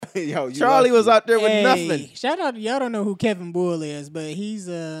Charlie was out there with nothing. Shout out to y'all. Don't know who Kevin Bull is, but he's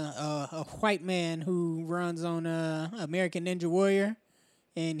a white man who runs on American Ninja Warrior,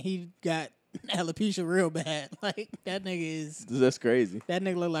 and he got alopecia real bad. Like that nigga is. That's crazy. That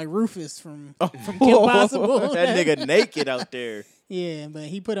nigga look like Rufus from Kim Possible. That nigga naked out there. Yeah, but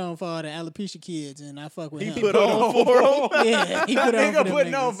he put on for all the alopecia kids, and I fuck with him. He put on for them? Yeah, he put on for them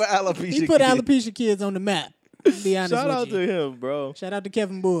putting on for alopecia He put alopecia kids on the map. Be honest Shout with out you. to him, bro. Shout out to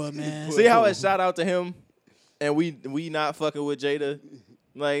Kevin Bull, man. See how it shout out to him, and we not fucking with Jada.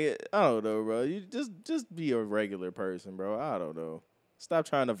 Like I don't know, bro. You just be a regular person, bro. I don't know. Stop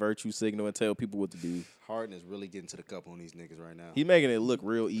trying to virtue signal and tell people what to do. Harden is really getting to the cup on these niggas right now. He making it look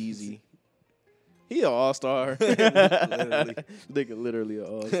real easy. He an all-star. Literally. Nigga literally an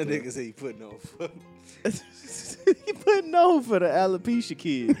all-star. Nigga say he putting on. He putting on for the alopecia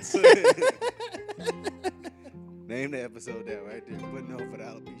kids. Name the episode that right there. Putting on for the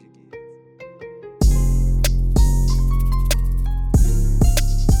alopecia kids.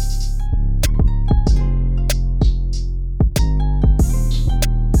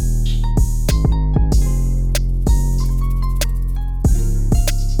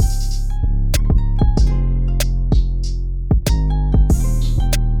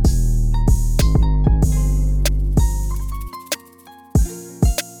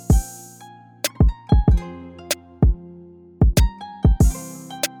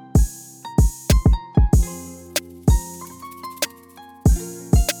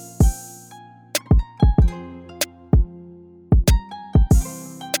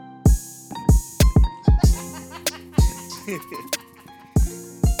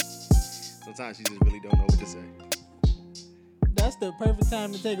 Sometimes she just really don't know what to say. That's the perfect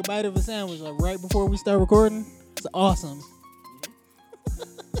time to take a bite of a sandwich, like right before we start recording. It's awesome.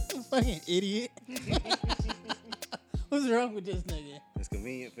 Fucking idiot. What's wrong with this nigga? It's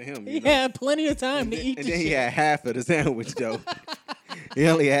convenient for him. He had plenty of time to eat and this then he shit. had half of the sandwich, though. He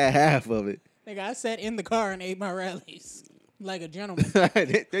only had half of it. Nigga, I sat in the car and ate my rallies like a gentleman.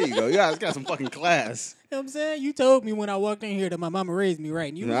 There you go. You guys got some fucking class. You know what I'm saying? You told me when I walked in here that my mama raised me right.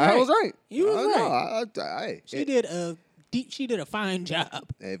 And you was I right. was right. You was right. She did a fine job.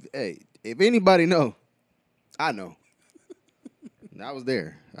 If anybody know, I know. I was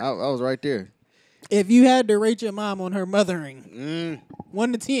there. I was right there. If you had to rate your mom on her mothering,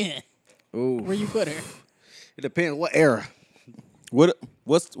 1 to 10, Ooh. where you put her? It depends what era. What's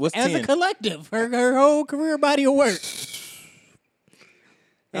As 10? a collective, her whole career body of work.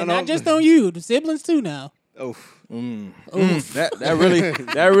 And not just on you, the siblings too now. Oh. That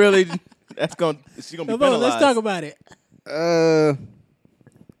really that's gonna she's gonna be Come on, penalized. let's talk about it.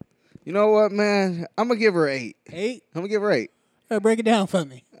 You know what, man? I'm gonna give her 8. 8? I'm gonna give her 8. Break it down for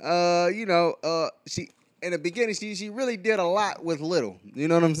me. She in the beginning she really did a lot with little. You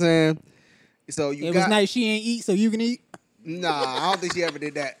know what I'm saying? So It was nice she ain't eat so you can eat. Nah, I don't think she ever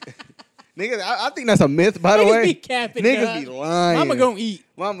did that. Niggas, I think that's a myth, by the Niggas way. be capping, Niggas dog. be lying. Mama gonna eat.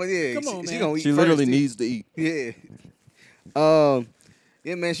 Mama, yeah. Come on, she man. gonna eat She first, literally too. needs to eat. Yeah.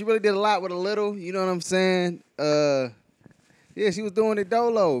 Yeah, man, she really did a lot with a little. You know what I'm saying? Yeah, she was doing it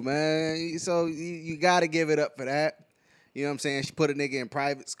dolo, man. So you got to give it up for that. You know what I'm saying? She put a nigga in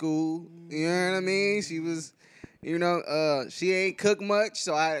private school. You know what I mean? She was, she ain't cook much,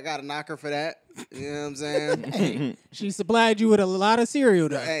 so I got to knock her for that. You know what I'm saying? Hey, she supplied you with a lot of cereal,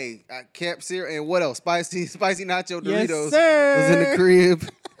 though. Hey, I kept cereal. And what else? Spicy nacho Yes, Doritos sir. was in the crib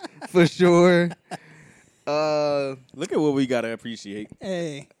for sure. Look at what we gotta appreciate.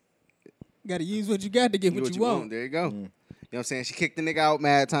 Hey, gotta use what you got to get what you want. There you go. You know what I'm saying? She kicked the nigga out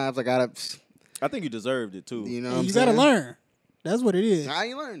mad times. I think you deserved it too. You know Hey, what I'm you saying? gotta learn. That's what it is. How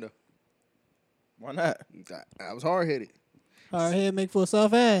you learn, though? Why not? I was hard-headed. Hard head make for a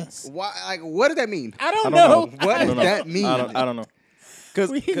soft ass. Why? Like, what does that mean? I don't know. know. What I does don't know. that mean? I don't know. Because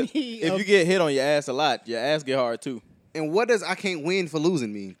We if need you get hit on your ass a lot, your ass get hard too. And what does I can't win for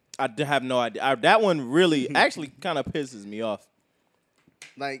losing mean? I have no idea. That one really actually kind of pisses me off.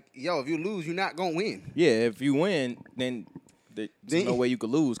 Like, yo, if you lose, you're not gonna win. Yeah, if you win, then there's no way you could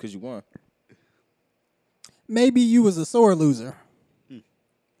lose because you won. Maybe you was a sore loser.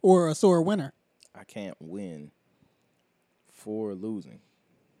 Or a sore winner. I can't win for losing.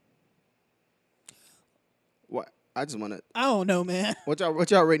 What? I just wanna. I don't know, man. What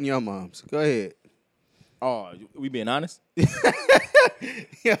y'all rating your moms? Go ahead. Oh, we being honest?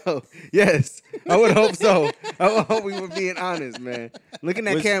 Yo, yes. I would hope so. I would hope we were being honest, man. Look in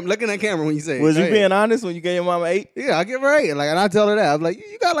that camera when you say it. Was Go you ahead. being honest when you gave your mama 8? Yeah, I give her 8. Like, and I tell her that. I'm like,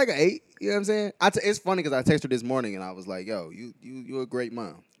 you got like an 8. You know what I'm saying? It's funny because I texted her this morning and I was like, yo, you a great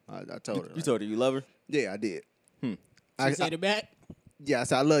mom. I told her. You told her you love her? Yeah, I did. She said it back. Yeah, I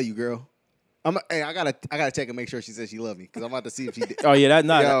said I love you, girl. Hey, I gotta check and make sure she said she loved me because I'm about to see if she did. Oh yeah, that's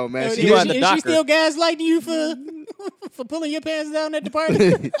not. Yo, man, Is she You she, got the is she doctor. still gaslighting you for pulling your pants down at the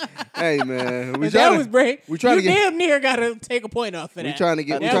party? Hey, man, we If that trying was to break. we trying You to get- damn near got to take a point off of that. we trying to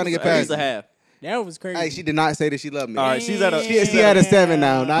get At past. least a half. That was crazy. Hey, she did not say that she loved me. All right, she's at a. She had a 7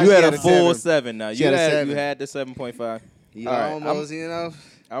 now. Now You she had had a full 7. 7 now. She You had a had 7. you had the 7.5. You All right, almost, you know.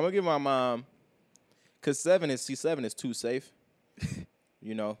 I'm gonna give my mom, cause 7 is too safe.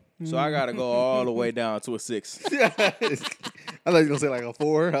 You know, so I gotta go all the way down to a 6. I thought you were gonna say like a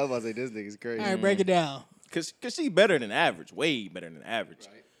 4. I was about to say this nigga's crazy. All right, break it down. Cause she's better than average, way better than average.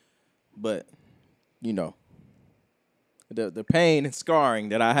 But you know, the pain and scarring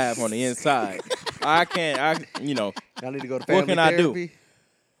that I have on the inside, I you know, I need to go to What family can I do? therapy.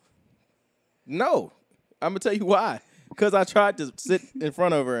 no. I'm gonna tell you why. Cause I tried to sit in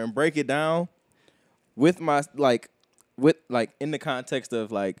front of her and break it down with my in the context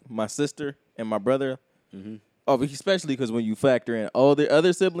of like my sister and my brother. Mm-hmm. Oh, but especially because when you factor in all the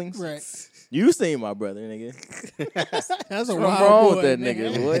other siblings, Right. you seen my brother, nigga. That's a What's wild wrong boy, with that man.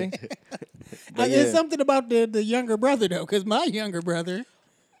 nigga, boy? But There's yeah. something about the younger brother though, because my younger brother,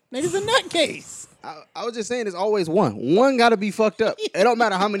 nigga's a nutcase. I was just saying, it's always one. One got to be fucked up. It don't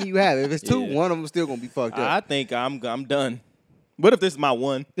matter how many you have. If it's 2, Yeah. one of them still gonna be fucked I up. think I'm done. What if this is my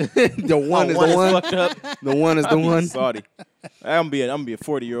one? The one My is one the is one. fucked up. The one is the I'm one. Sorry. I'm gonna be a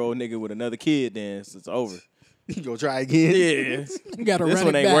 40-year-old nigga with another kid. Then it's over. You gonna try again? Yeah, You gotta this run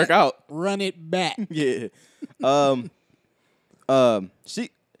one it ain't back. work out. Run it back. Yeah.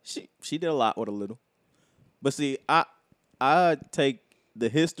 She did a lot with a little. But see, I take the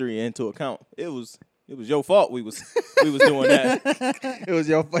history into account. It was your fault we was doing that. It was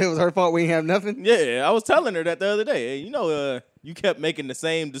her fault. We ain't have nothing. Yeah, I was telling her that the other day. Hey, you know, you kept making the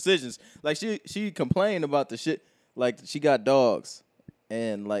same decisions. Like she complained about the shit. Like she got dogs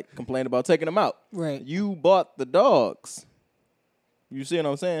and like complained about taking them out. Right. You bought the dogs. You see what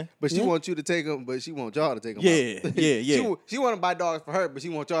I'm saying? But she Yeah. wants you to take them. But she wants y'all to take them. Yeah, out. yeah. She want to buy dogs for her, but she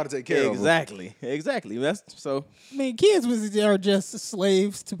wants y'all to take care of them. Exactly. That's so. I mean, kids are just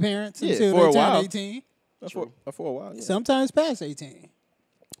slaves to parents Yeah, until for a they turn while. 18. For a while. Yeah. Sometimes past 18.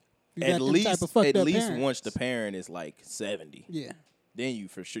 You got At them least, type of fucked up least parents. once the parent is like 70, Yeah. then you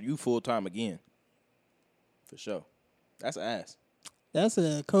for sure you full time again. For sure. That's ass. That's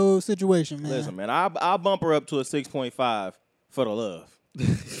a cold situation, man. Listen, man, I'll bump her up to a 6.5 for the love.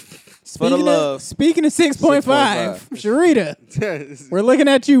 Speaking the love. Of, speaking of 6.5, 6.5. Sharita, we're looking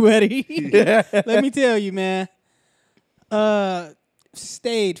at you, buddy. Let me tell you, man.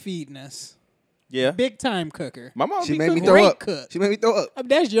 Stayed feeding us. Yeah. Big time cooker. My mom She be made me cooking. throw Great up. cook. She made me throw up. I mean,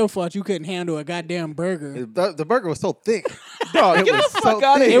 that's your fault. You couldn't handle a goddamn burger. The burger was so thick. Dog, It get was the fuck so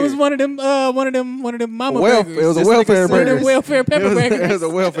out of thick. here. It was one of them mama burgers. It was a This welfare nigga said One of them burger. welfare pepper It burgers. was a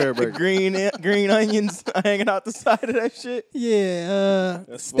welfare The burger. green onions hanging out the side of that shit. Yeah,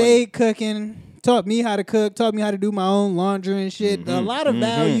 That's stayed cooking. Taught me how to cook. Taught me how to do my own laundry and shit. A lot of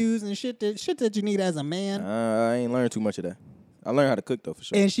values and shit that you need as a man. I ain't learned too much of that. I learned how to cook though for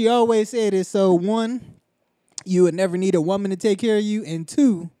sure. And she always said it. So 1, you would never need a woman to take care of you, and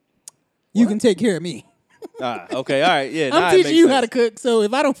 2, you can take care of me. Okay, all right, yeah. now I'm it teaching makes you sense. how to cook. So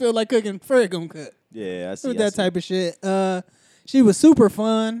if I don't feel like cooking, Fred gonna cook. Yeah, I see. With I that see. type of shit. She was super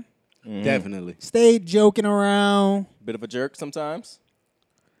fun. Definitely. Stayed joking around. Bit of a jerk sometimes.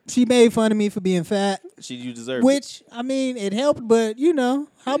 She made fun of me for being fat, You deserve which I mean it helped. But you know,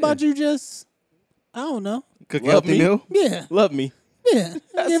 how about you just I don't know. Cook Love healthy me. meal. Yeah, Love me. yeah.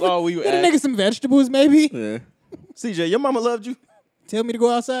 That's all we Get a ask. nigga some vegetables, maybe. Yeah. CJ, your mama loved you. Tell me to go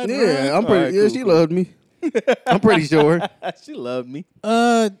outside. And Yeah, run. I'm pretty. Alright, yeah, cool, she cool. loved me. I'm pretty sure. She loved me.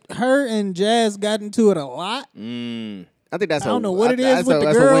 Her and Jazz got into it a lot. I think that's. I don't know what it is with the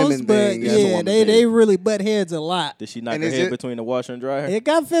that's a girls, women but thing. That's a yeah, woman they thing. really butt heads a lot. Did she knock And her is head it- between the washer and dryer? It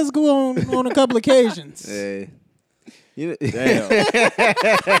got physical on a couple occasions. Yeah. You Damn.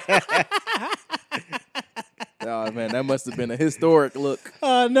 Oh man, that must have been a historic look.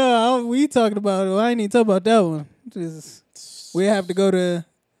 No, we talking about it. I ain't even talking about that one. We have to go to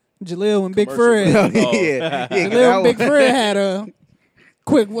Jaleel and Big Commercial. Fred. yeah, yeah. Jaleel and that Big one- Fred had a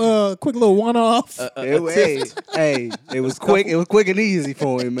quick little one-off. It was quick. It was quick and easy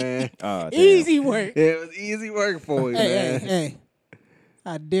for him, man. Oh, damn. Easy work. It was easy work for him, Hey, man. hey.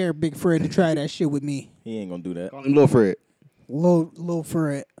 I dare Big Fred to try that shit with me. He ain't gonna do that. Call him Lil Fred. Little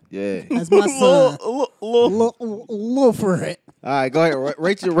Fred. Yeah. That's my son. Lil- Little Fred. All right, go ahead.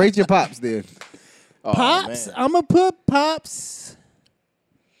 Rate your pops then. Oh, Pops, man. I'm going to put Pops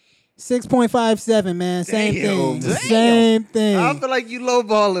 6.57, man. Same Damn. thing. Damn. Same thing. I feel like you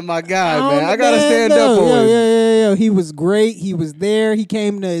lowballing my guy, Oh, man. I gotta stand yo, up for him. Yo. He was great. He was there. He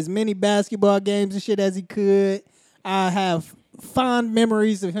came to as many basketball games and shit as he could. I have fond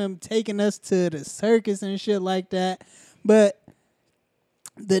memories of him taking us to the circus and shit like that. But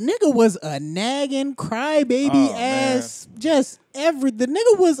the nigga was a nagging, crybaby ass. Just the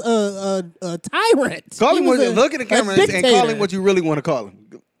nigga was a tyrant. Call He him was look at the camera and call dictator. him what you really want to call him.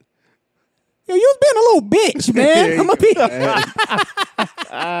 Yo, you was being a little bitch, man. I'm gonna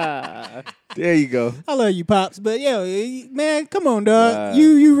be. There you go. I love you, pops, but yo, man, come on, dog. Wow.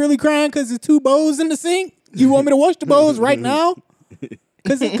 You really crying because there's 2 bowls in the sink? You want me to wash the bowls right now?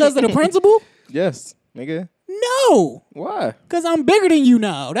 Because of the principal? Yes, nigga. No, Why? because I'm bigger than you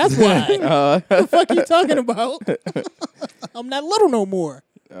now. That's why. The fuck you talking about? I'm not little no more.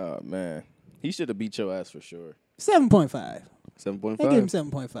 Oh man, he should have beat your ass for sure. 7.5. 7.5. I give him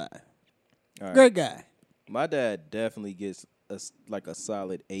 7.5. All right. Great guy. My dad definitely gets a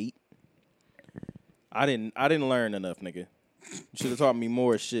solid 8. I didn't learn enough, nigga. You should have taught me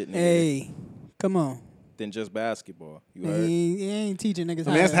more shit, nigga, Hey, come on. than just basketball. You heard? He ain't teaching niggas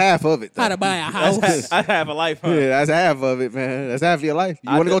I mean, that's half of it. Though. how to buy a house. I have a life, huh? Yeah, that's half of it, man. That's half of your life.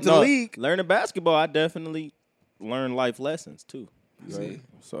 You want to go to the league? Learning basketball, I definitely learn life lessons too. You See? heard?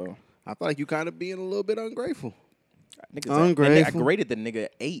 So I feel like you kind of being a little bit ungrateful. niggas, I Ungrateful. graded the nigga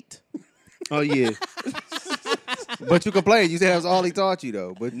 8. Oh yeah. But you complain. You said that was all he taught you,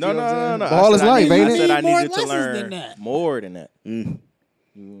 though. But No. you know what I'm saying? I Ball is said I life, needed- ain't I it? said I Need more needed to lessons than learn that. more than that. Mm.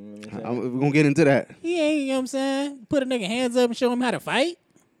 You know what I'm saying? We're gonna get into that. He ain't, you know what I'm saying? Put a nigga hands up and show him how to fight.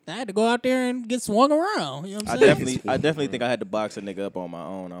 I had to go out there and get swung around. You know what I I'm saying? definitely think I had to box a nigga up on my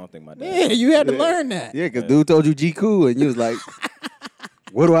own. I don't think my dad. Yeah, you had to learn that. Yeah, because dude told you G cool, and you was like,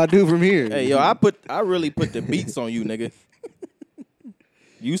 "What do I do from here?" Hey, yo, I really put the beats on you, nigga.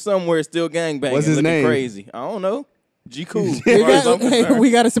 You somewhere still gangbanging, What's his looking name? crazy. I don't know. G Cool. We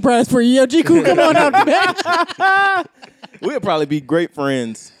got a surprise for you. Yo, G Cool, come on out, man. We'll probably be great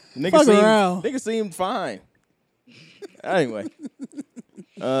friends. Fuck around. Nigga seemed fine. Anyway.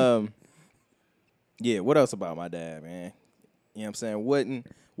 Yeah, what else about my dad, man? You know what I'm saying?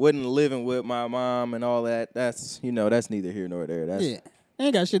 Wasn't living with my mom and all that. That's neither here nor there. That's Yeah,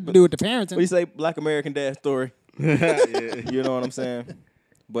 ain't got shit to do with the parenting. what do you say, Black American dad story. You know what I'm saying?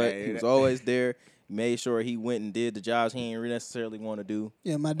 But Hey, he was always there. Made sure he went and did the jobs he didn't necessarily want to do.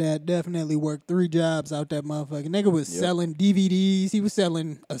 Yeah, my dad definitely worked 3 jobs out that motherfucker. Nigga was Yep. selling DVDs. He was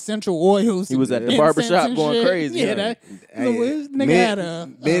selling essential oils. He was at the and barbershop incense going and shit. crazy, Yeah, huh? that Hey, this nigga had a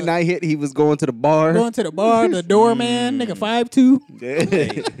midnight hit. He was going to the bar. going to the bar, the doorman, nigga 5'2",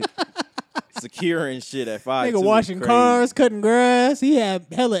 Hey, securing shit at 5. nigga washing cars, cutting grass. He had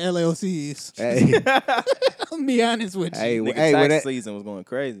hella LLCs. Hey, I'll be honest with you. hey, Nigga, hey, tax when that, season was going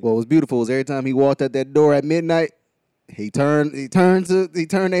crazy. what was beautiful was every time he walked out that door at midnight, he turned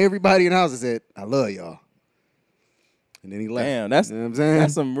to everybody in the house and said, "I love y'all," and then he left. Damn, that's you know what I'm saying.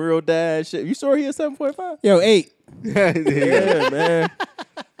 that's some real dad shit. You sure he a 7.5? Yo, 8. Yeah, man.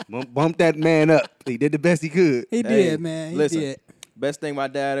 Bump that man up. He did the best he could. He Hey, did, man. He listen. did. Best thing my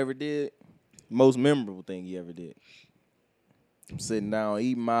dad ever did. Most memorable thing he ever did. I'm sitting down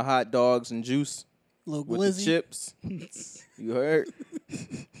eating my hot dogs and juice Little with glizzy. the chips. You heard?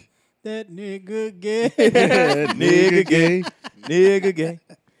 That nigga gay. Nigga gay. Nigga gay.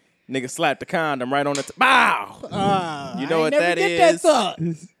 Nigga slapped the condom right on the bow. You know I what never that get is? That thought.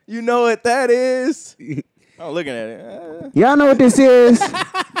 You know what that is? I'm looking at it. Y'all know what this is?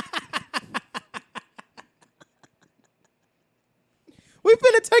 We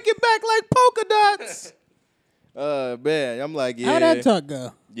finna take it back like polka dots. Man, I'm like, yeah. How'd that talk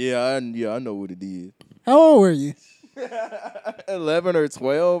go? Yeah, I know what it is. How old were you? 11 or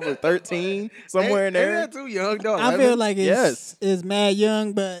 12 or 13, somewhere in there. Ain't that too young, dog. I feel like Yes. it's mad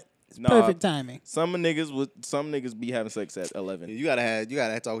young, but it's Nah. perfect timing. Some niggas be having sex at 11. you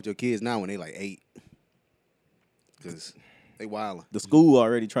gotta talk with your kids now when they like 8, cause they wildin'. The school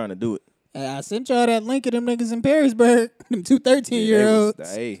already trying to do it. Hey, I sent y'all that link of them niggas in Perrysburg. Them 2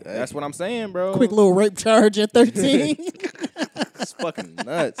 13-year-olds. Hey, that's what I'm saying, bro. Quick little rape charge at 13. It's fucking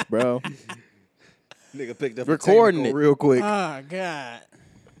nuts, bro. Nigga picked up Recording it. real quick. Oh, God.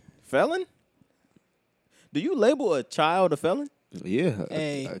 Felon? Do you label a child a felon? Yeah,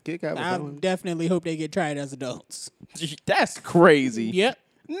 Hey, a kid got I definitely hope they get tried as adults. That's crazy. Yep.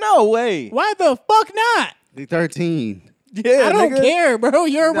 No way. Why the fuck not? They 13. Yeah, I don't nigga. care, bro.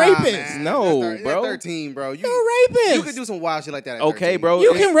 You're a rapist. man. No, That's bro. 13, bro. You're a rapist. You could do some wild shit like that at Okay, 13. bro.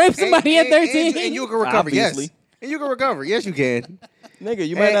 You can rape somebody at 13. And you can recover, Obviously. yes. And you can recover. Yes, you can. Nigga,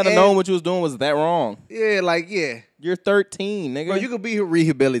 you might not have known what you was doing was that wrong. Yeah, like, yeah. You're 13, nigga. Bro, you could be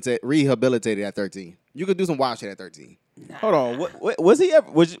rehabilitated at 13. You could do some wild shit at 13. Hold on. What was he ever?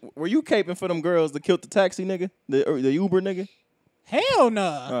 Were you caping for them girls that killed the taxi nigga, the Uber nigga? Hell no.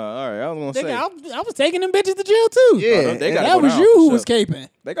 All right, I was gonna Nigga, say I was taking them bitches to jail too. Yeah, they gotta that go was down you for who sure. was caping.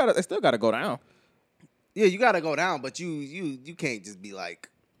 They still gotta go down. Yeah, you gotta go down, but you can't just be like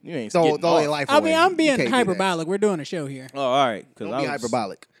You ain't throw getting your off. life I away. mean, I'm You being can't do that. hyperbolic. We're doing a show here. Oh, all right. Because Don't be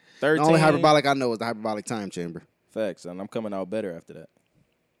hyperbolic. 13. The only hyperbolic I know is the hyperbolic time chamber. Facts, and I'm coming out better after that.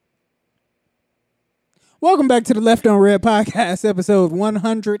 Welcome back to the Left on Red podcast, episode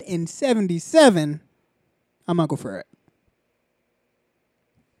 177. I'm Uncle Fred.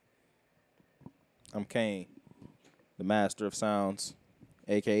 I'm Kane, the master of sounds,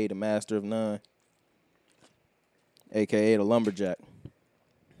 a.k.a. the master of none, a.k.a. the lumberjack.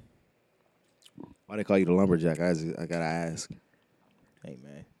 Why they call you the lumberjack? I gotta ask. Hey,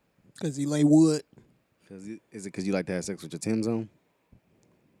 man. Because he lay wood. Is it because you like to have sex with your Tim's on?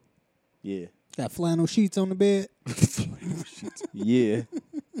 Yeah. Got flannel sheets on the bed. Yeah.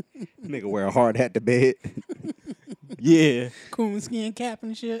 Nigga wear a hard hat to bed. Yeah. Coonskin cap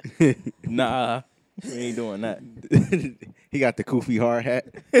and shit. Nah. We ain't doing that. He got the Koofy hard hat.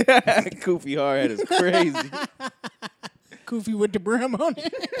 Koofy hard hat is crazy. Koofy with the brim on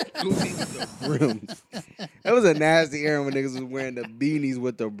it. Koofy with the brim. That was a nasty era when niggas was wearing the beanies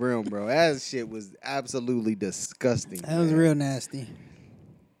with the brim, bro. That shit was absolutely disgusting. That was man. real nasty.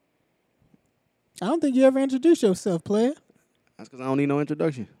 I don't think you ever introduced yourself, player. That's because I don't need no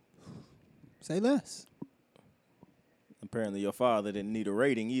introduction. Say less. Apparently your father didn't need a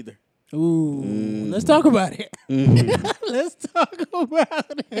rating either. Ooh, let's talk about it. Let's talk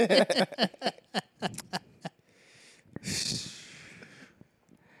about it.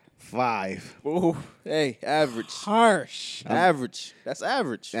 5. Ooh. Hey, average. Harsh. Average. That's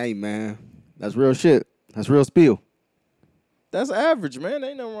average. Hey, man. That's real shit. That's real spiel. That's average, man.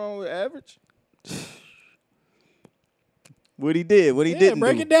 Ain't nothing wrong with average. What he did, what he didn't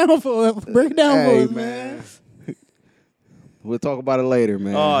break do. it down for us, Hey, man. We'll talk about it later,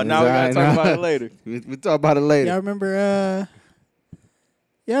 man. Oh, now we gotta talk about it later. We'll talk about it later. Y'all remember?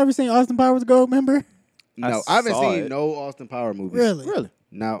 Y'all ever seen Austin Powers Gold Member? No, I haven't saw seen it. no Austin Power movies. Really? Really?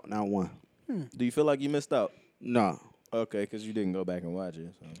 Not one. Do you feel like you missed out? No. Okay, because you didn't go back and watch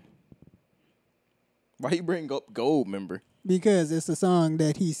it. So. Why you bring up Gold Member? Because it's a song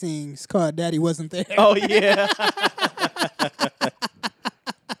that he sings called "Daddy Wasn't There." Oh, yeah.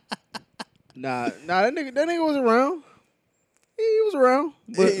 Nah, that nigga was around. He was around.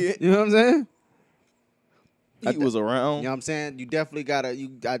 But, Yeah. you know what I'm saying? He was around. You know what I'm saying? You definitely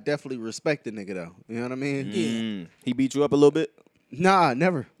I definitely respect the nigga though. You know what I mean? He beat you up a little bit? Nah,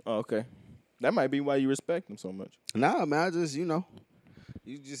 never. Oh, okay. That might be why you respect him so much. Nah, man, I just, you know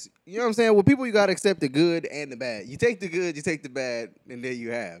what I'm saying? With people, you got to accept the good and the bad. You take the good, you take the bad, and there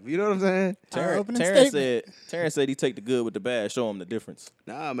you have. You know what I'm saying? Our opening Terrence said he take the good with the bad, show him the difference.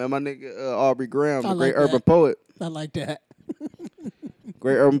 Nah, man, my nigga Aubrey Graham, I the great like urban that. poet. I like that.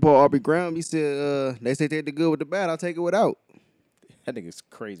 Great urban poet Aubrey Graham, he said, they say take the good with the bad, I'll take it without. That nigga's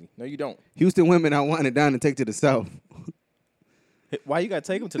crazy. No, you don't. Houston women I wind it down and take to the south. Why you gotta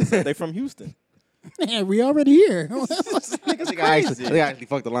take them to the south? They from Houston. Man, we already here. I think I actually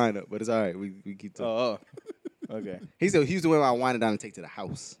fucked the line up, but it's all right. We keep talking. Oh, okay. He said Houston women I wind it down and take to the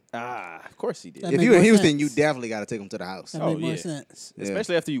house. Ah, of course he did. That If make you in more Houston, sense. you definitely got to take them to the house. That Oh, make more yeah. sense. Yeah.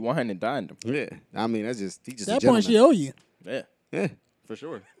 Especially after you wine and dined them. Yeah, I mean that's just he just At a that point, she gentleman. owe you. Yeah, Yeah, for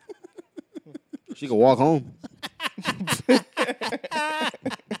sure. She can walk home.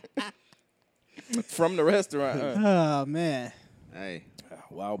 from the restaurant. Oh man, Hey,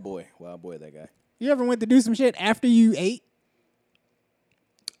 Wild boy, that guy. you ever went to do some shit after you ate?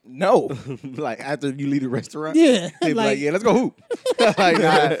 No, like after you leave the restaurant, Yeah, they be like, like- yeah, let's go hoop. like, nah, And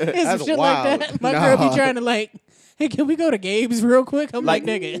that's some shit wild. like that. My Nah. girl be trying to like, hey, can we go to Gabe's real quick? I'm like,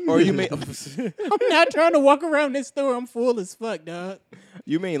 nigga, or you mean I'm not trying to walk around this store. I'm full as fuck, dog.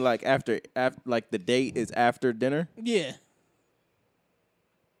 you mean like after like the date is after dinner? Yeah,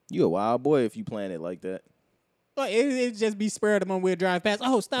 You a wild boy if you plan it like that. like it just be spur of the moment. We'll drive past.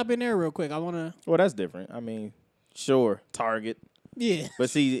 Oh, stop in there real quick. I wanna. Well, that's different. I mean, sure, Target. Yeah, But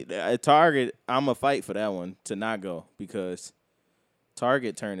see, at Target, I'm a fight for that one to not go because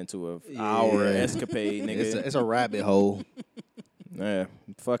Target turned into a hour escapade, nigga. It's a rabbit hole. Yeah,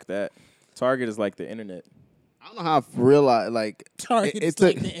 fuck that. Target is like the internet. I don't know how I realized. Like, Target it is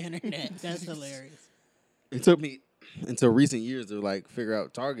took like the internet. That's hilarious. it took me until recent years to like figure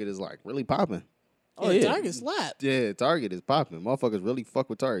out Target is like really popping. Oh, Yeah, yeah. Target slapped. Yeah, Target is popping. Motherfuckers really fuck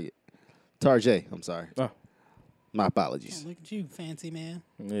with Target. Target, I'm sorry. Oh. My apologies. Oh, look at you, fancy man.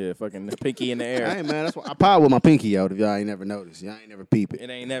 Yeah, fucking the pinky in the I air. ain't, man. That's why I power with my pinky out. If y'all ain't never noticed, y'all ain't never peep it. It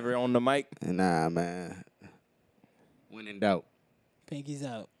ain't never on the mic. Nah, man. When in doubt. Pinky's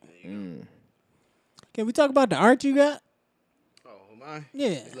out. Mm. Can we talk about the art you got? Oh, my. Yeah.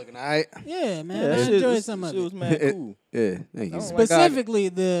 It's looking all right. Yeah, man. Yeah, I that shit enjoyed was- some of shit was it. mad cool. Yeah, thank you. Oh, my God. Specifically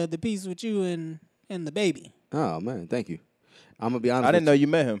the piece with you and the baby. Oh, man, thank you. I'm going to be honest I didn't know with you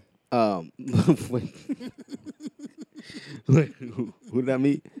met him. Wait. Wait, who did I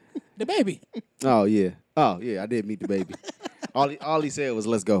meet? The baby. Oh, yeah. Oh, yeah, I did meet the baby. all he said was,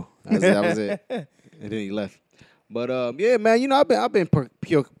 let's go. That was it. And then he left. But, yeah, man, you know, I've been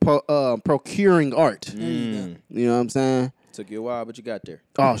procuring art. There you go. You know what I'm saying? Took you a while, but you got there.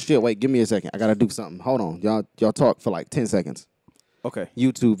 Oh, shit, wait, give me a second. I got to do something. Hold on. Y'all talk for like 10 seconds. Okay.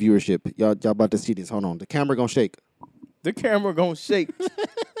 YouTube viewership. Y'all about to see this. Hold on. The camera gonna shake. The camera gonna shake.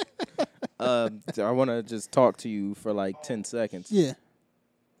 So I want to just talk to you for like 10 seconds. Yeah.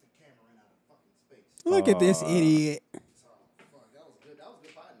 Look at this idiot.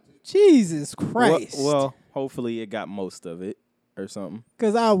 Jesus Christ. Well, hopefully it got most of it or something.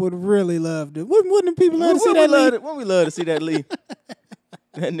 Because I would really love to. Wouldn't people love to see that? Lee? When we love to see that Lee.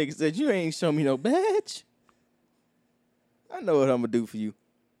 That nigga said, you ain't show me no badge. I know what I'm going to do for you.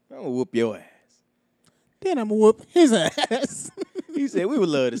 I'm going to whoop your ass. Then I'm going to whoop his ass. He said, we would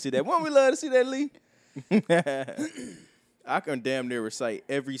love to see that. Wouldn't we love to see that, Lee? I can damn near recite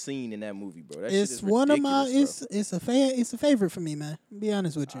every scene in that movie, bro. That shit It's is one of my. ridiculous, It's a favorite for me, man. I'll be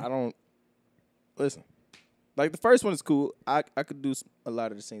honest with you. bro. I don't listen. Like the first one is cool. I could do a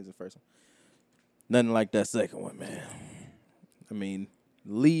lot of the scenes in the first one. Nothing like that second one, man. I mean,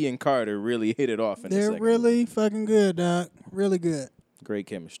 Lee and Carter really hit it off in the They're second really fucking good, dog. Really good. one. Great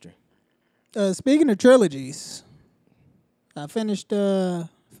chemistry. Speaking of trilogies, I finished the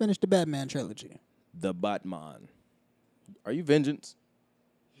Batman trilogy. The Batman. Are you Vengeance?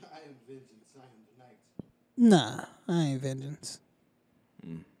 I am vengeance. I am the night. Nah, I ain't Vengeance.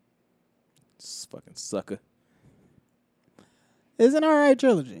 This fucking sucker. It's an alright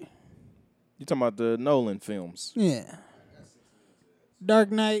trilogy. You talking about the Nolan films? Yeah.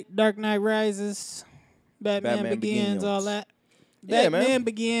 Dark Knight Rises, Batman Begins, Begins. all that. Yeah, man. Batman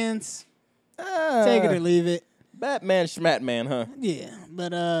Begins. Take it or leave it. Batman Schmatman, huh? Yeah, but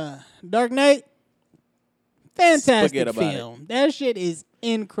Dark Knight, fantastic Forget about film. That shit is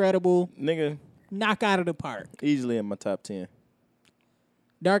incredible. Nigga, Knock out of the park. easily in my top 10.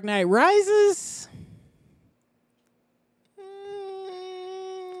 Dark Knight Rises.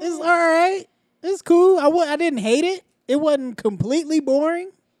 It's all right. It's cool. I didn't hate it. It wasn't completely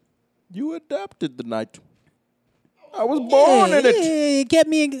boring. You adapted the night. I was born in it. It kept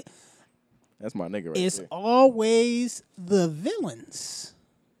me. In, That's my nigga right it's there. always the villains.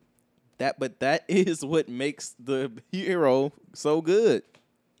 But that is what makes the hero so good.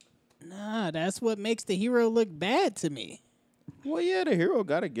 Nah, that's what makes the hero look bad to me. Well, yeah, the hero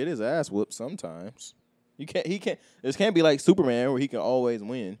got to get his ass whooped sometimes. He can't. This can't be like Superman where he can always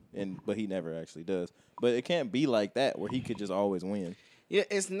win, but he never actually does. But it can't be like that where he could just always win. Yeah,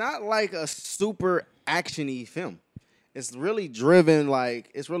 it's not like a super actiony film. It's really driven,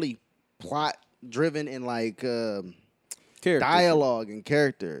 like it's really plot driven and like Character. dialogue and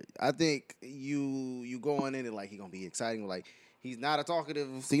character. I think you going in it like he's gonna be exciting. Like he's not the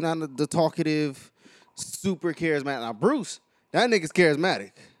talkative, super charismatic. Now Bruce, that nigga's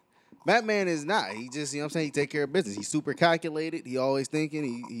charismatic. Batman is not. He just, you know what I'm saying, he take care of business. He's super calculated. He always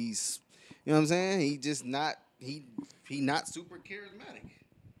thinking. He's, you know what I'm saying. He just not. He not super charismatic.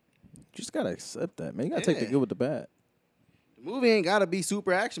 You just gotta accept that, man. You gotta take the Yeah. good with the bad. The movie ain't gotta be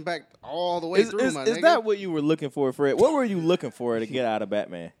super action packed all the way through. Is My nigga. that what you were looking for, Fred? What were you looking for to get out of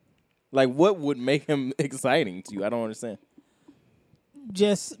Batman? Like, what would make him exciting to you? I don't understand.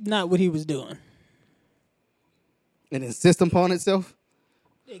 Just not what he was doing. and insist upon itself?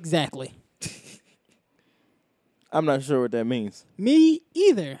 Exactly. I'm not sure what that means. Me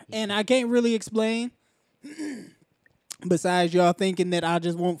either. And I can't really explain. Besides y'all thinking that I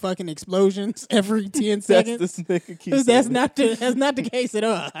just want fucking explosions every 10 seconds. This nigga keeps That's saying not the case at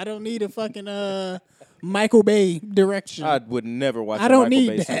all. I don't need a fucking Michael Bay direction. I would never watch I a don't Michael need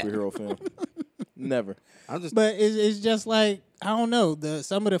Bay that. superhero film. Never. I'm just But it's just like, I don't know.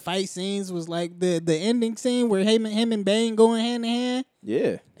 Some of the fight scenes was like the ending scene where him and Bane going hand in hand.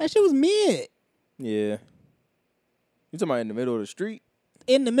 Yeah. That shit was mid. Yeah. You talking about in the middle of the street?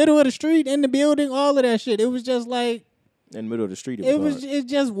 In the middle of the street, in the building, all of that shit. It was just like In the middle of the street, it hard.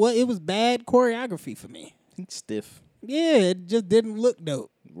 was bad choreography for me. He's stiff. Yeah, it just didn't look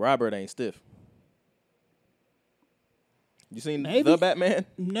dope. Robert ain't stiff. You seen Maybe. The Batman?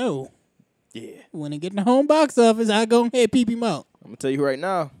 No. Yeah. When it get in the home box office, I go ahead peep him out. I'm gonna tell you right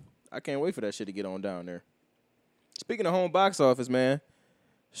now, I can't wait for that shit to get on down there. Speaking of home box office, man,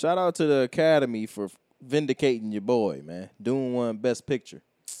 shout out to the Academy for vindicating your boy, man. Dune won Best Picture.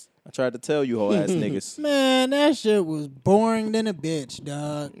 I tried to tell you whole ass niggas. Man, that shit was boring than a bitch,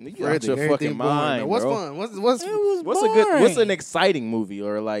 dog. You out your fucking mind, What's bro. fun? What's It was What's a boring. good? What's an exciting movie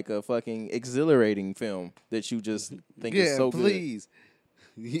or like a fucking exhilarating film that you just think is yeah, so please.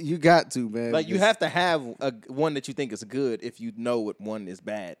 You got to, man. good? Like you have to have one that you think is good if you know what one is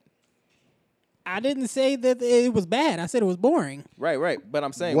bad. I didn't say that it was bad. I said it was boring. Right. But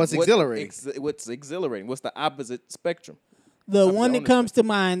I'm saying What's exhilarating? What's exhilarating? What's the opposite spectrum? The I've one that known comes to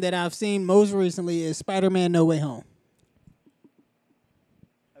mind that I've seen most recently is Spider-Man: No Way Home.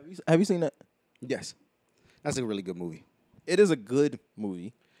 Have you seen that? Yes, that's a really good movie. It is a good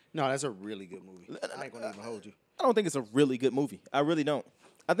movie. No, that's a really good movie. I ain't gonna even hold you. I don't think it's a really good movie. I really don't.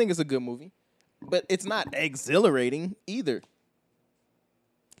 I think it's a good movie, but it's not exhilarating either.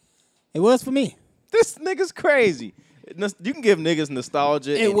 It was for me. This nigga's crazy. You can give niggas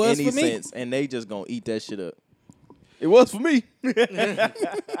nostalgia It in was any for me. sense, and they just gonna eat that shit up. It was for me.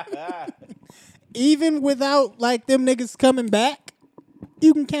 Even without like them niggas coming back,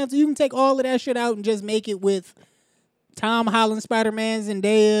 you can cancel. You can take all of that shit out and just make it with Tom Holland, Spider-Man,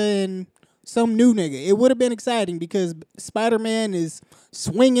 Zendaya, and some new nigga. It would have been exciting because Spider-Man is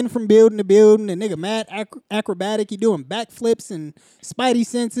swinging from building to building. The nigga mad acrobatic. He doing backflips and spidey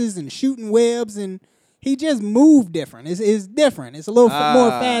senses and shooting webs, and he just moved different. It's different. It's a little more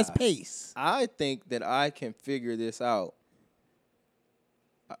fast paced. I think that I can figure this out.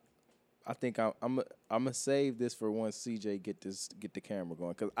 I think I'm gonna save this for once CJ get the camera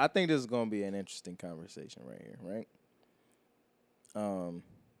going, because I think this is gonna be an interesting conversation right here, right?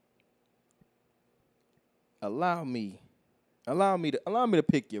 Allow me to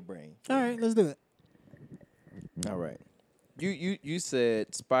pick your brain. All right, let's do it. All right. You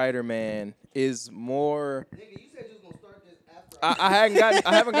said Spider-Man is more. Nigga, you said you was gonna start this after.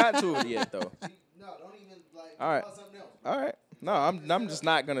 I haven't gotten to it yet though. No, don't even like. All right. About something else. All right. No, I'm just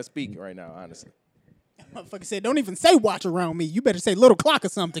not gonna speak right now, honestly. Motherfucker said, "Don't even say watch around me. You better say little clock or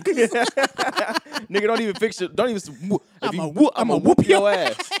something." Nigga, don't even fix it. Don't even. If you I'ma whoop, I'm gonna whoop your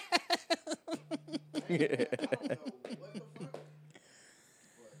ass.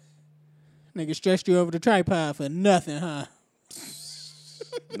 Nigga stretched you over the tripod for nothing, huh?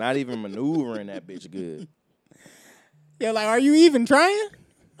 Not even maneuvering that bitch good. Yeah, like, are you even trying?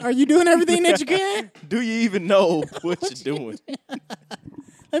 Are you doing everything that you can? Do you even know what you're doing?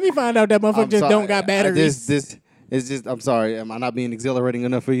 Let me find out that motherfucker just don't got batteries. This is just. I'm sorry. Am I not being exhilarating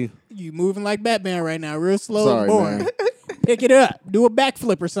enough for you? You moving like Batman right now, real slow Sorry, and boring. man. Pick it up. Do a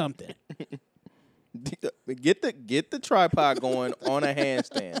backflip or something. Get the tripod going on a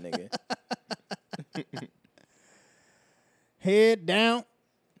handstand, nigga. Head down.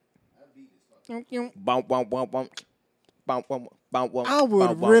 Bump, bump, bump, bump. Bump, bump, bump, bump, I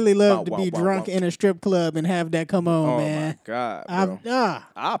would bump, really bump, love to bump, be bump, drunk bump. in a strip club and have that come on, Oh man. my god, bro.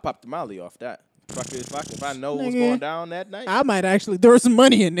 I'll pop the molly off that. If I know what's Nigga. going down that night. I might actually throw some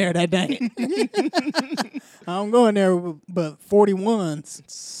money in there that night. I don't go in there with but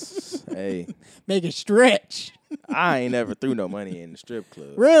 41s. Hey, Make it stretch. I ain't never threw no money in the strip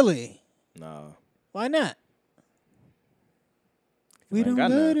club. Really? Nah. Why not? We ain't don't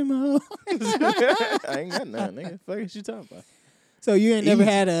got let none. him out. I ain't got none, nigga. Fuck is you talking about? So you ain't never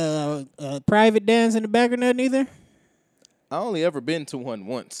had a private dance in the back or nothing either? I only ever been to one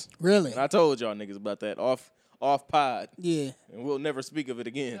once. Really? And I told y'all niggas about that off pod. Yeah. And we'll never speak of it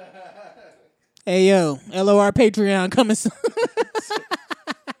again. Hey, yo, LOR Patreon coming soon.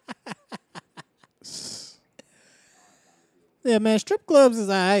 Yeah, man, strip clubs is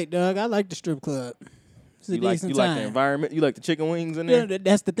all right, dog. I like the strip club. It's a You like decent the time. environment? You like the chicken wings in Yeah, there?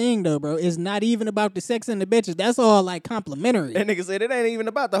 that's the thing, though, bro. It's not even about the sex and the bitches. That's all, like, complimentary. That nigga said it ain't even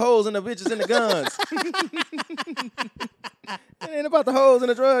about the hoes and the bitches and the guns. It ain't about the hoes and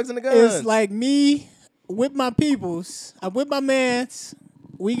the drugs and the guns. It's like me with my peoples. I'm with my mans.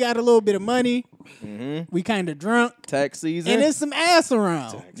 We got a little bit of money. Mm-hmm. We kind of drunk. Tax season. And there's some ass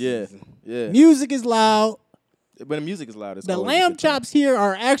around. Yeah. Music is loud. But the music is loud. It's The always a lamb good time. chops here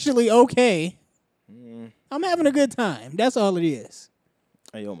are actually okay. I'm having a good time. That's all it is.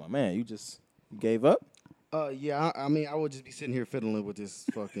 Hey, yo, my man, you gave up? Yeah. I mean, I would just be sitting here fiddling with this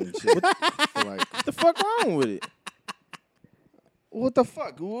fucking shit. For like, What the fuck wrong with it? what the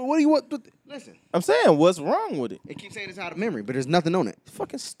fuck? What do you want? Listen, I'm saying, what's wrong with it? it keeps saying it's out of memory, but there's nothing on it.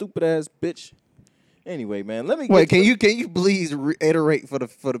 Fucking stupid ass bitch. Anyway, man, let me Wait, get can you please reiterate for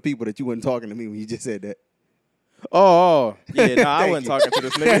the people that you weren't talking to me when you just said that? Yeah, no, I wasn't talking to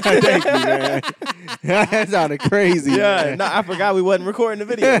this nigga. Thank you, man. That sounded crazy. Yeah, man. no, I forgot we wasn't recording the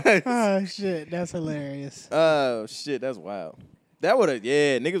video. Oh shit, that's hilarious. Oh shit, that's wild. That would have,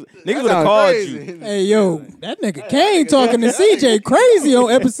 niggas That would have sounded called crazy. you. Hey yo, that nigga Kane talking to CJ crazy on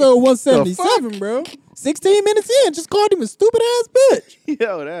episode 177, bro. 16 minutes in, just called him a stupid ass bitch,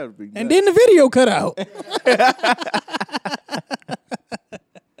 Yo, that would be. and then the video cut out.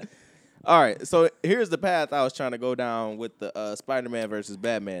 All right, so here's the path I was trying to go down with the Spider-Man versus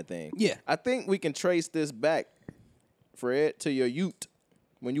Batman thing. Yeah. I think we can trace this back, Fred, to your youth,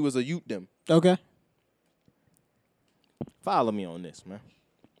 when you was a youth them. Okay, Follow me on this, man.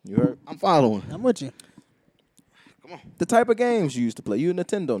 You heard? I'm following. I'm with you. The type of games you used to play. You a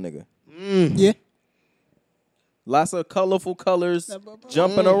Nintendo nigga. Yeah. Lots of colorful colors,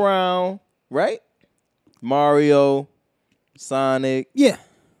 jumping around, right? Mario, Sonic, Yeah.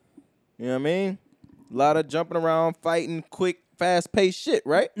 you know what I mean? A lot of jumping around, fighting, quick, fast-paced shit,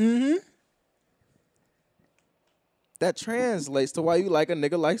 right? Mm-hmm. That translates to why you like a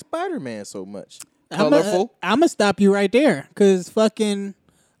nigga like Spider-Man so much. Colorful. I'm gonna stop you right there, cause fucking,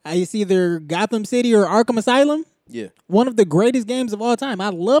 it's either Gotham City or Arkham Asylum. Yeah. One of the greatest games of all time. I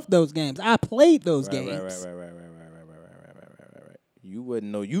love those games. I played those Right. games. You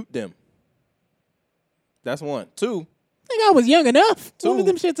wouldn't know you them. That's one. Two, I think I was young enough. What were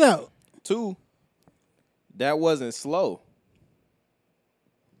them shits out? that wasn't slow.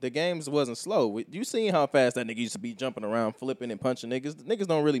 The games wasn't slow. You seen how fast that nigga used to be jumping around, flipping and punching niggas. The niggas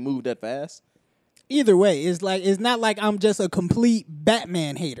don't really move that fast. Either way, it's not like I'm just a complete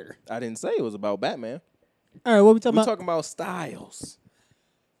Batman hater. I didn't say it was about Batman. All right, what we talking We're about? talking about styles.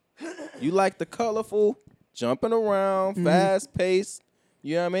 You like the colorful, jumping around, fast paced.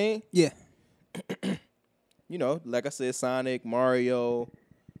 You know what I mean? Yeah. You know, like I said, Sonic, Mario,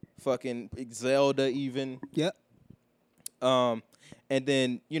 fucking Zelda even. Yep. And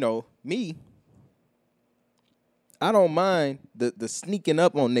then, you know, me, I don't mind the sneaking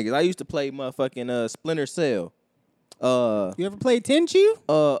up on niggas. I used to play motherfucking Splinter Cell. You ever played Tenchu?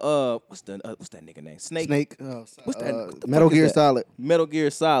 What's that nigga name? Snake. Snake. What's that? What the Metal fuck is Gear that? Solid. Metal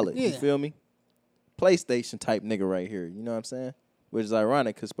Gear Solid. You Yeah. feel me? PlayStation type nigga right here. You know what I'm saying? Which is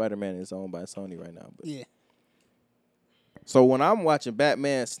ironic because Spider-Man is owned by Sony right now. But Yeah. so when I'm watching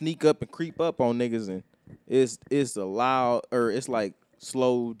Batman sneak up and creep up on niggas and it's a loud or it's like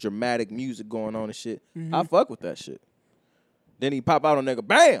slow dramatic music going on and shit, I fuck with that shit. Then he pop out on nigga,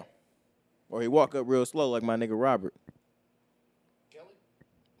 bam! Or he walk up real slow like my nigga Robert.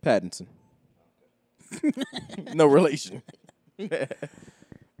 Pattinson. No relation.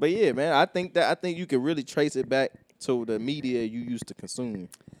 But yeah, man, I think you can really trace it back to the media you used to consume.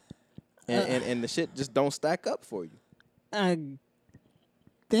 And the shit just don't stack up for you. I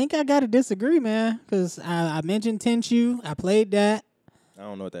think I gotta disagree, man, because I mentioned Tenchu. I played that. I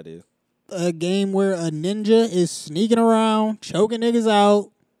don't know what that is. A game where a ninja is sneaking around, choking niggas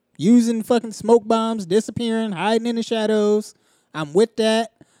out, using fucking smoke bombs, disappearing, hiding in the shadows. I'm with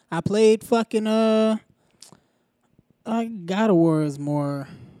that. I played fucking God of War is more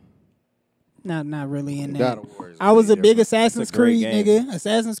not really in there. God of War is I was way a big different. Assassin's It's a great Creed game. nigga.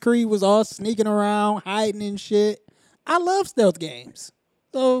 Assassin's Creed was all sneaking around, hiding and shit. I love stealth games.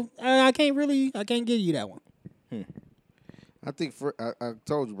 So I can't give you that one. I think I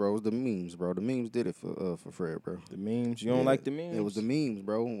told you, bro. It was the memes, bro. The memes did it for Fred, bro. The memes? You don't like the memes? It was the memes,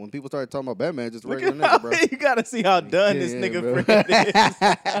 bro. When people started talking about Batman, just a Look regular at how, nigga, bro. you gotta see how done this Yeah, nigga bro. Fred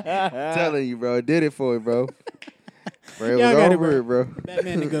is. Telling you, bro. It did it for you, bro. Fred Y'all was got it, over it, bro.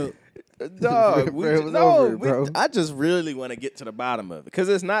 Batman the GOAT. Dog, Fred was over it, bro. I just really want to get to the bottom of it because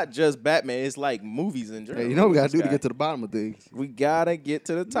it's not just Batman. It's like movies in general. Hey, you know what we gotta This do to guy. get to the bottom of things. We gotta get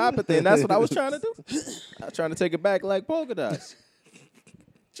to the top of things. That's what I was trying to do. I was trying to take it back like polka dots.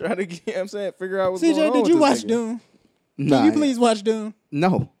 Trying to get, you know what I'm saying, figure out what's going CJ, on did with you this watch nigga. Dune? Nah, Can you please watch Dune?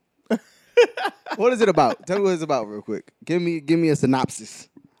 No. What is it about? Tell me what it's about real quick. Give me a synopsis.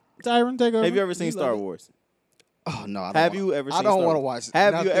 Tyron, take over. Have you ever seen You Star love it. Wars? Oh no, I don't Have wanna- you ever I seen don't Star want to Wars? watch.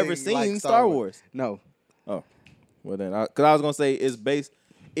 Have you nothing ever seen like Star Wars? No. Oh, well then, because I was gonna say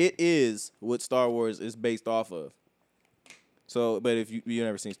it is what Star Wars is based off of. So, but if you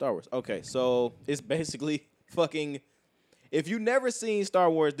never seen Star Wars, okay, so it's basically fucking. If you never seen Star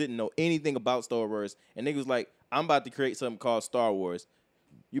Wars, didn't know anything about Star Wars, and niggas was like, I'm about to create something called Star Wars,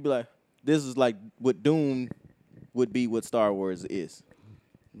 you'd be like, this is like what Dune would be what Star Wars is.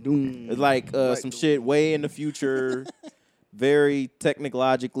 Doom. It's like some shit way in the future, very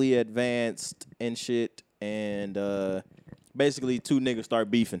technologically advanced and shit, and basically two niggas start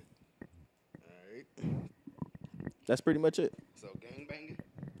beefing. That's pretty much it. So gangbanging.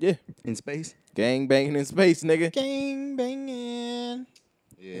 Yeah. in space. Gang banging in space, nigga. Gang banging.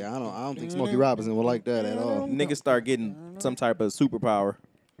 Yeah, I don't think Smokey Robinson would like that at all. Niggas start getting some type of superpower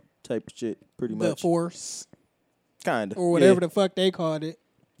type shit, pretty The much. Force. Kinda. Or whatever Yeah. the fuck they called it.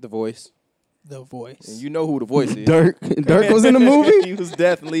 The voice. The Voice. And you know who the voice is. Dirk was in the movie. He was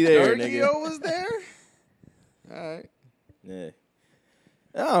definitely there, Dirk nigga. was there. All right. Yeah.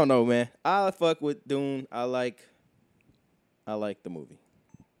 I don't know, man. I fuck with Dune. I like the movie.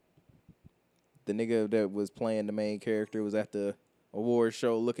 The nigga that was playing the main character was at the award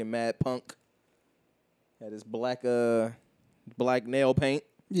show looking mad punk. Had his black nail paint,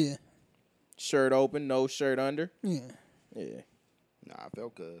 Yeah. shirt open, no shirt under. Yeah. Yeah. Nah, I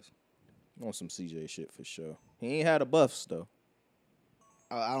felt cuz. On some CJ shit for sure. He ain't had a buffs though.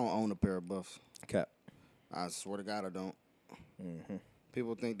 I don't own a pair of buffs. Cap. I swear to God, I don't. Mm-hmm.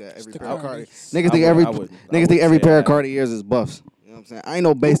 People think that every the pair of Cartier. Cardi's. Niggas I think wouldn't niggas think every say pair I of Cartiers is buffs. You know what I'm saying? I ain't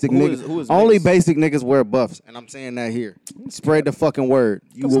no basic who niggas. is Only niggas? basic niggas wear buffs, and I'm saying that here. Spread the fucking word.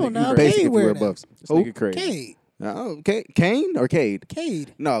 You Come will on be now, basic Cade if you wear wear that. buffs. This Who? nigga crazy. Cade. No, Kane or Cade?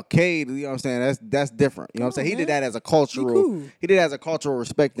 Cade. No, Cade. You know what I'm saying? That's different. You know what I'm saying? He did that as a cultural. cool. He did that as a cultural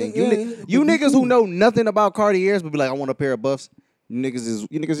respect thing. Yeah, You but niggas who know nothing about Cartiers would be like, I want a pair of buffs. You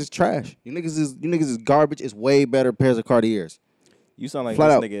niggas is trash. You niggas is garbage. It's way better pairs of Cartiers. You sound like Flat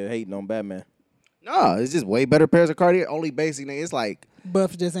this out. nigga hating on Batman. No, it's just way better pairs of Cartier. Only basic nigga. It's like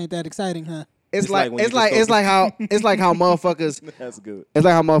Buff just ain't that exciting, huh? it's It's like like when you it's just like go it's like how it's like how motherfuckers That's good. it's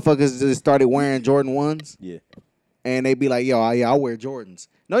like how motherfuckers just started wearing Jordan 1s Yeah. and they be like, yo, yeah, I wear Jordans.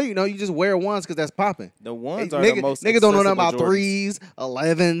 No, you just wear ones because that's popping. The ones are Niggas, the most niggas don't know nothing about accessible Jordans.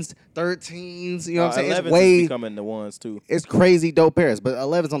 3s, 11s, 13s. You know what I'm saying? 11s It's is way, becoming the ones too. it's crazy dope pairs, but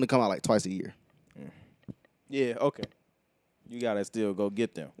 11s only come out like twice a year. Yeah, okay. You gotta still go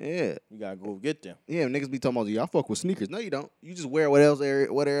get them. Yeah. You gotta go get them. Yeah, niggas be talking about, y'all fuck with sneakers. No, you don't. You just wear whatever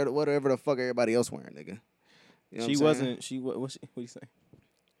the fuck everybody else wearing, nigga. You know what I'm She saying? wasn't. She what? What you say?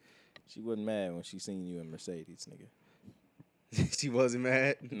 She wasn't mad when she seen you in Mercedes, nigga. She wasn't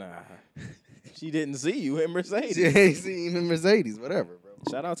mad. Nah, she didn't see you in Mercedes. She ain't seen him in Mercedes, whatever, bro.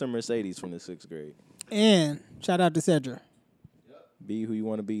 Shout out to Mercedes from the 6th grade. And shout out to Cedra. Be who you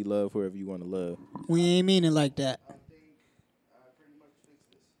want to be. Love whoever you want to love. We ain't mean it like that.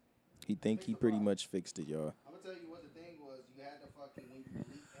 He think he pretty much fixed it, y'all. I'm gonna tell you what the thing was. You had to fucking when you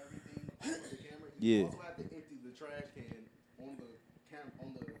delete everything on the camera. Yeah. also had to empty the trash can on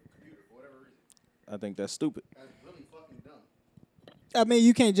the computer for whatever reason. I think that's stupid. That's really fucking dumb. I mean,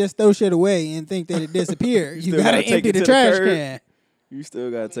 you can't just throw shit away and think that it disappeared. You still gotta gotta take empty it the to the trash curb. can. You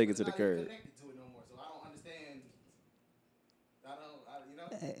still gotta take it to the It's not even curb. connected to it no more, so I don't understand. You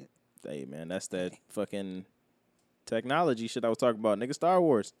know. Hey man, that's that fucking technology shit I was talking about. Nigga, Star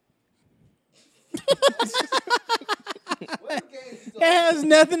Wars. It has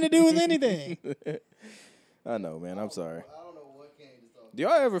nothing to do with anything. I know, man. I'm sorry. I don't know what game is talking. Do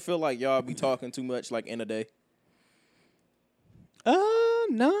y'all ever feel like y'all be talking too much, like in a day?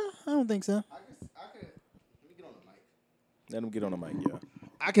 No, I don't think so. I could. Let me get on the mic. Let him get on the mic, y'all.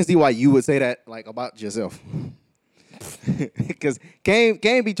 I can see why you would say that, like about yourself, because Kane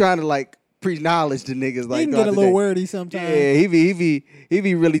be trying to like preach knowledge to niggas. Like He can throughout get a the little day. wordy sometimes. Yeah, he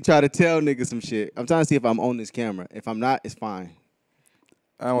be really trying to tell niggas some shit. I'm trying to see if I'm on this camera. If I'm not, it's fine.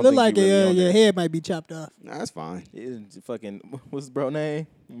 I don't Look think like you really on your that. head might be chopped off. Nah, that's fine. It's fucking what's his bro name?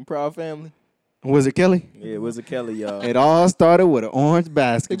 Proud Family. Wizard Kelly. Yeah, Wizard Kelly, y'all. It all started with an orange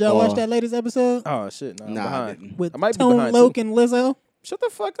basketball. Did y'all watch that latest episode Oh shit, no, I'm Nah, I behind. didn't. with I might be Tone behind, Loc too. and Lizzo? Shut the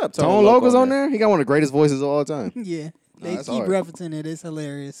fuck up, Tone Loc Loc on there. He got one of the greatest voices of all time. Yeah, they that's keep hard. referencing it. It's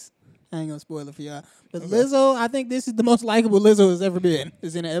hilarious. I ain't gonna spoil it for y'all. But Lizzo, I think this is the most likable Lizzo has ever been.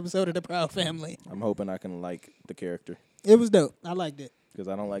 Is in an episode of The Proud Family. I'm hoping I can like the character It was dope. I liked it. because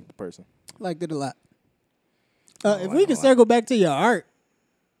I don't like the person. Liked it a lot. If we can circle back to your art,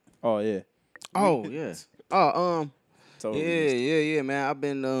 Oh yeah, Oh yeah. Oh totally. yeah, man. I've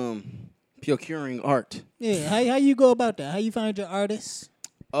been procuring art. yeah, how you go about that? How you find your artists?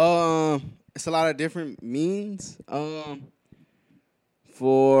 It's a lot of different means.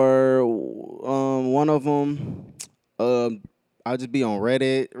 For one of them, I'll just be on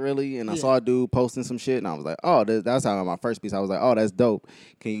Reddit really, and I Yeah. saw a dude posting some shit, and I was like, oh, that's how my first piece. I was like, oh, that's dope.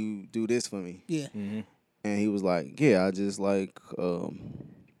 Can you do this for me? Yeah, And he was like, yeah, I just like,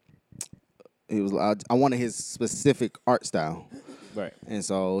 he was like, I wanted his specific art style. Right. And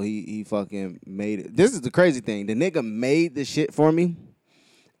so he fucking made it. This is the crazy thing. The nigga made the shit for me.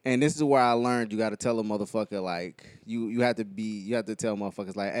 And this is where I learned you got to tell a motherfucker, like, you have to tell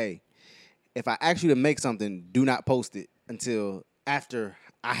motherfuckers, like, hey, if I ask you to make something, do not post it until after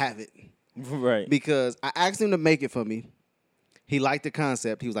I have it. Right. Because I asked him to make it for me. He liked the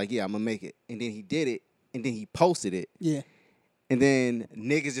concept. He was like, yeah, I'm gonna make it. And then he did it, and then he posted it. Yeah. And then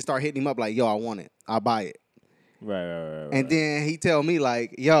niggas just start hitting him up like, yo, I want it. I'll buy it. Right. And then he tell me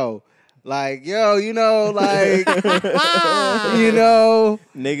like, yo, you know, like, you know,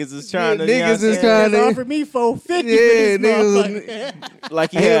 niggas is trying to. Niggas is trying trying They to. offered me $450 for Yeah, this niggas motherfucker.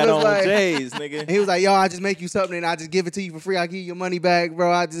 like he He had was on like- J's, And nigga. he was like, yo, I just make you something and I just give it to you for free. I give you your money back,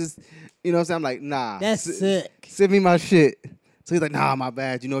 bro. I just, you know what I'm saying? I'm like, nah. That's sick. Send me my shit. So he's like, nah, my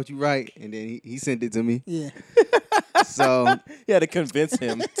bad. You know what you right. And then he sent it to me. Yeah. So You had to convince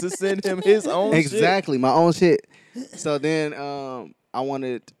him to send him his own exactly, my own shit. So then I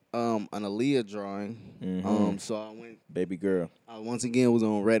wanted an Aaliyah drawing. Mhm. So I went, shit. Baby girl. I once again was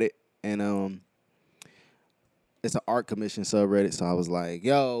on Reddit and it's an art commission subreddit. So I was like,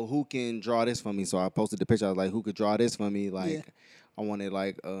 yo, who can draw this for me? So I posted the picture. I was like, who could draw this for me? Like, Yeah. I wanted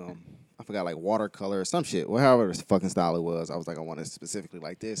like I forgot, like watercolor or some shit. Whatever the fucking style it was. I was like, I want it specifically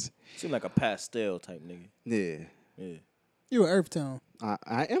like this. Seemed like a pastel type nigga. Yeah. Yeah. You were Earth Tone. I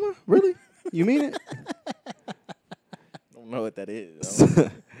am I? Really? You mean it? Don't know what that is.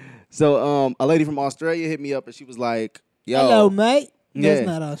 So a lady from Australia hit me up and she was like, yo. Hello, mate. Yeah. That's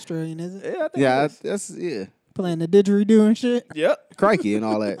not Australian, is it? Yeah, I think Yeah, it is. that's yeah. Playing the didgeridoo and shit. Yep. Crikey and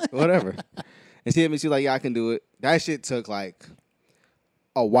all that. Whatever. And she hit me, she was like, yeah, I can do it. That shit took like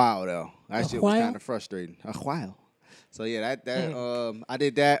a while though. That A shit was while? kind of frustrating. A while. So yeah, that I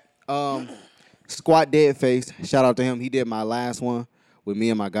did that. Squat Dead Face. Shout out to him. He did my last one with me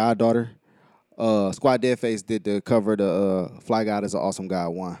and my goddaughter. Squat Dead Face did the cover to Fly God is an Awesome God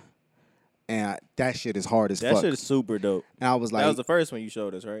 1. And that shit is hard as That fuck. shit is super dope. And I was like, That was the first one you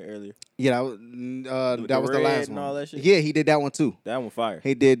showed us, right? Earlier. yeah, that was With that the was the red last and one. all that shit? Yeah, he did that one too. That one fire.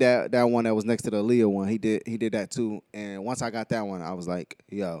 He did that one that was next to the Aaliyah one. He did that too. And once I got that one, I was like,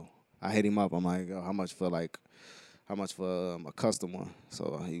 yo, I hit him up. I'm like, yo, how much for a custom one?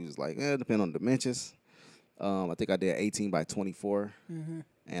 So he was like, depending on the dimensions. I think I did 18 by 24,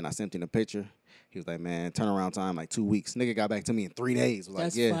 and I sent him the picture. He was like, man, turnaround time like 2 weeks. Nigga got back to me in 3 days. Was like,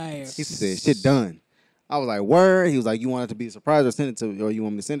 That's yeah. fire. He said, shit done. I was like, word. He was like, you want it to be a surprise or send it to me, or you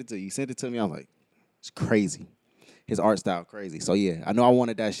want me to send it to you? He sent it to me. I was like, it's crazy. His art style crazy. So yeah, I know I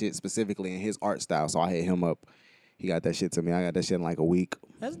wanted that shit specifically in his art style. So I hit him up. He got that shit to me. I got that shit in like a week.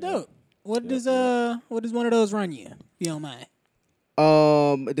 That's dope. What does one of those run you? If you don't mind.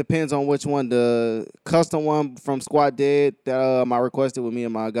 It depends on which one. The custom one from Squat Dead that I requested with me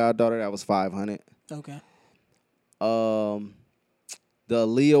and my goddaughter, that was $500. Okay. The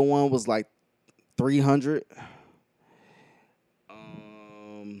Leo one was like $300.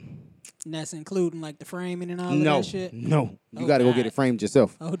 And that's including like the framing and all No, of that shit. no, you Oh, got to go God. get it framed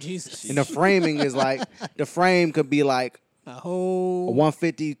yourself. Oh Jesus. And the framing is like the frame could be like A whole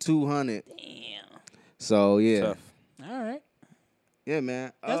 150, 200. damn. So yeah, Tough. All right. yeah,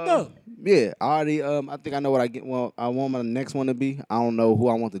 man. That's dope. Yeah, I already. I think I know what I get. Well, I want my next one to be. I don't know who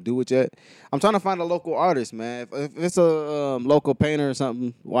I want to do it yet. I'm trying to find a local artist, man. If it's a local painter or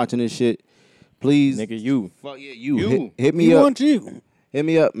something watching this shit, please. Nigga, you. Fuck yeah, you. You. Hit me You up. want you. Hit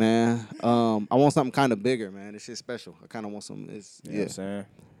me up, man. I want something kind of bigger, man. This shit's special. I kind of want some. It's You know what yeah. I'm saying?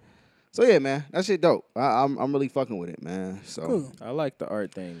 So yeah, man. That shit dope. I'm really fucking with it, man. So Cool. I like the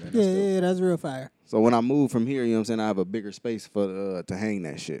art thing, man. That's Yeah, dope. yeah, that's real fire. so when I move from here, you know what I'm saying, I have a bigger space for to hang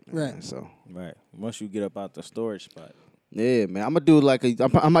that shit, man. Right. So Right. Once you get up out the storage spot. yeah, man. I'm gonna do like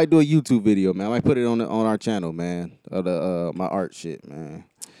I might do a YouTube video, man. I might put it on our channel, man. Of the my art shit, man.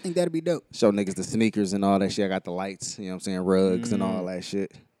 I think that'd be dope. Show niggas the sneakers and all that shit. I got the lights, you know what I'm saying, rugs and all that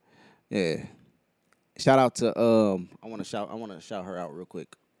shit. Yeah. Shout out to I wanna shout her out real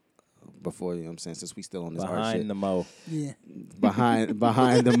quick before, you know what I'm saying, since we still on this art shit. Behind the mo. Yeah.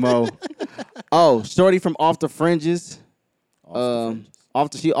 behind the mo. Oh, shorty from Off the Fringes. Off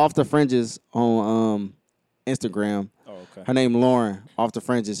the Fringes on Instagram. Oh, okay. Her name Lauren, Off the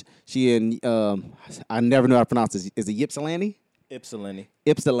Fringes. She in I never knew how to pronounce this. Is it Ypsilanti? Ypsilanti.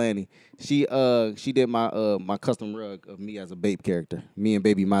 Ypsilanti. She did my my custom rug of me as a Bape character. Me and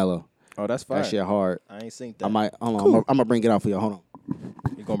Baby Milo. Oh, that's fine. That shit hard. I ain't seen that. I might hold on. I'm gonna bring it out for you. Hold on.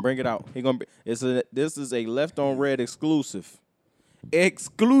 He gonna bring it out. This is a Left on Red exclusive.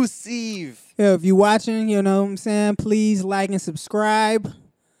 Exclusive. Yeah, if you're watching, you know what I'm saying, please like and subscribe.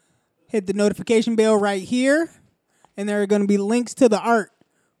 Hit the notification bell right here. And there are going to be links to the art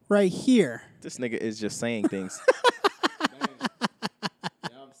right here. This nigga is just saying things.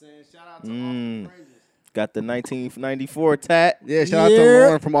 Shout out Mm. Got the 1994 tat. Yeah, shout out to Yeah.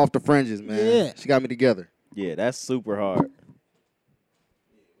 Lauren from Off the Fringes, man. Yeah. She got me together. Yeah, that's super hard.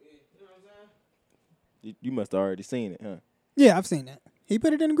 You must have already seen it, huh? Yeah, I've seen that. He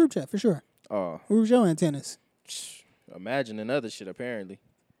put it in the group chat for sure. Oh, Who's your antennas? Imagining other shit, apparently.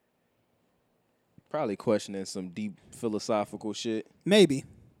 Probably questioning some deep philosophical shit. Maybe.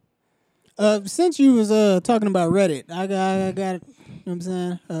 Since you was talking about Reddit, I got you know what I'm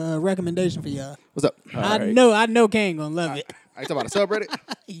saying, a recommendation for y'all. What's up? I right. know Kane gonna love it. Are you talking about a subreddit?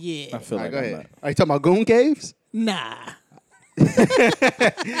 Yeah. I feel All right, like go I'm ahead. not. Are you talking about Goon Caves? Nah.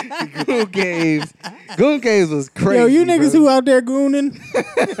 Goon Caves. Goon Caves was crazy. Yo, you niggas bro. who out there gooning,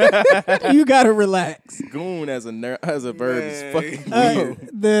 you gotta relax. Goon as a verb is Man. fucking weird.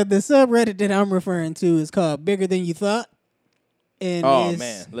 The subreddit that I'm referring to is called Bigger Than You Thought. And Oh, it's,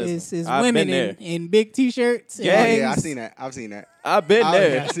 man, listen, it's I've women been there. in big t-shirts. and Oh, Gangs. yeah, I've seen that. I've been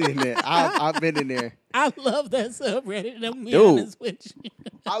there. I've seen that. I've been in there. I love that subreddit. I'm being Dude. honest with you.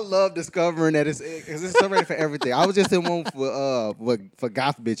 I love discovering that it's subreddit for everything. I was just in one for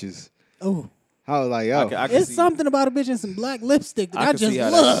goth bitches. Oh, I was like, yo, I can it's see- something about a bitch in some black lipstick that I can just see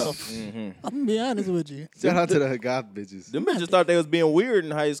how love. Mhm. I'm gonna be honest with you. shout out to the goth bitches. Them bitches thought they was being weird in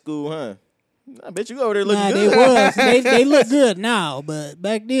high school, huh? I bet you over there looking Nah, good. they was. They look good now, but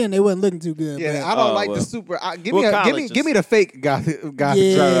back then they wasn't looking too good. Yeah, but I don't Oh, like well. the super. Give What me college give me the fake goth.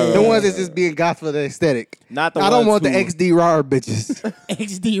 Yeah. The ones that's just being goth for the aesthetic. Not the I don't want ones the who- XD raw bitches.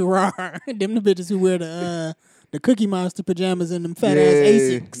 XD raw. Them the bitches who wear the Cookie Monster pajamas and them fat yeah, ass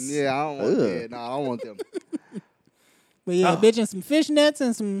Asics. Yeah, I don't want. Ugh. Yeah, no, I don't want them. But yeah, Oh. a bitch in some fishnets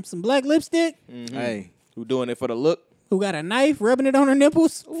and some black lipstick Hey, Who doing it for the look? who got a knife rubbing it on her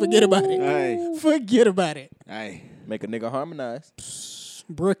nipples. Forget about it. Hey. Forget about it. hey. Make a nigga harmonize.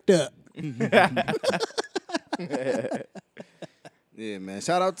 Brooked up. Yeah, man.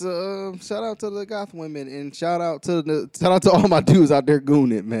 Shout out to the goth women and shout out to all my dudes out there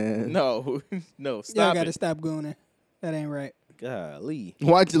gooning, man. No, no, Y'all stop gotta it. stop going there. That ain't right. Golly.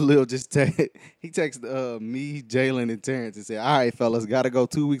 Why Jalil just he texted me, Jalen, and Terrence and said, "All right, fellas, gotta go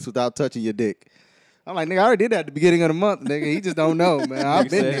 2 weeks without touching your dick." I'm like, nigga, I already did that at the beginning of the month, nigga. He just don't know, man. I've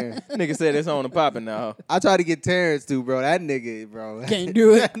been there. Nigga said it's on and popping now. I tried to get Terrence too, bro. That nigga, bro. Can't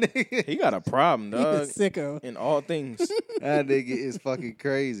do it. that nigga, He got a problem, He's dog. a sicko. In all things. that nigga is fucking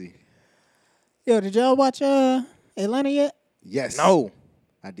crazy. Yo, did y'all watch Atlanta yet? Yes. No.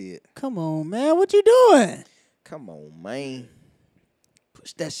 I did. Come on, man. What you doing? Come on, man.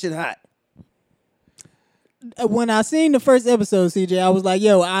 Push that shit hot. When I seen the first episode, CJ, I was like,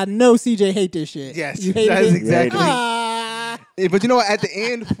 yo, I know CJ hate this shit. Yes, You hated that's it? exactly. Ah. Yeah, but you know what? At the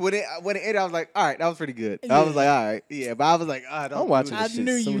end, when it ended, I was like, all right, that was pretty good. I was Yeah. like, all right, yeah. But I was like, I'm don't watching do I this shit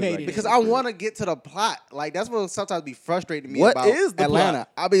knew soon you as I hated get it. because to I the want to get to the plot. Like that's what sometimes be frustrating me What about is the Atlanta. plot?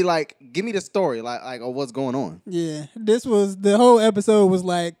 I'll be like, give me the story, like or what's going on. Yeah, this was the whole episode was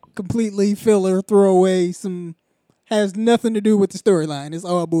like completely filler, throwaway, has nothing to do with the storyline. It's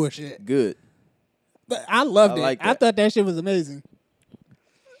all bullshit. Good. But I loved I it. like I that. thought that shit was amazing.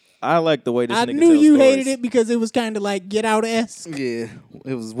 I like the way this I nigga knew tells you stories. hated it because it was kind of like Get Out esque. Yeah,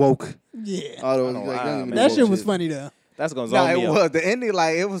 it was woke. Yeah, All those, I don't like, lie, young man. men that shit woke was funny though. That's gonna Nah, zone me it up. was the ending.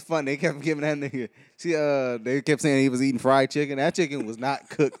 Like it was fun. They kept giving that nigga. They kept saying he was eating fried chicken. That chicken was not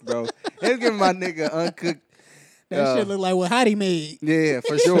cooked, bro. They was giving my nigga uncooked. That shit looked like what Hottie made. Yeah,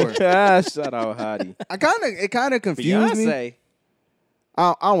 for sure. Shout out Hottie. It kind of confused me. Beyonce.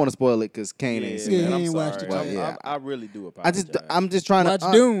 I don't want to spoil it because Kane Yeah, ain't Yeah, seen he it. man, I'm ain't watched sorry. it yet. I'm- Yeah. I really do apologize. I'm just trying Watch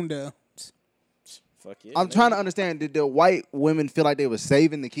to. Dune though. Fuck yeah. I'm nigga. trying to understand. Did the white women feel like they were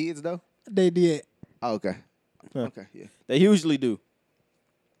saving the kids though? They did. Oh, okay. Huh. Okay. Yeah. They usually do.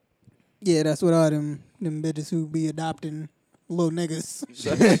 Yeah, that's what all them bitches who be adopting little niggas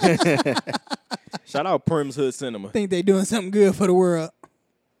Shout out Prim's Hood Cinema. think they doing something good for the world.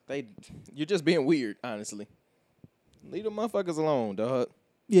 You're just being weird, honestly. Leave the motherfuckers alone, dog.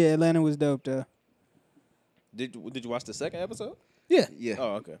 Yeah, Atlanta was dope though. Did you watch the second episode? Yeah, Yeah.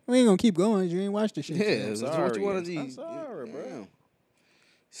 Oh, okay. we ain't gonna keep going. You ain't watched the shit. Yeah. yet. That's sorry. what you want to do. I'm sorry, bro. Damn.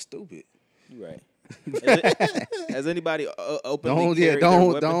 Stupid. You right. Has anybody openly Don't carried their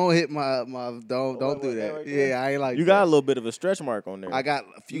weapon? don't hit my don't what, do that. right there? Yeah, I ain't like. You that. got a little bit of a stretch mark on there. I got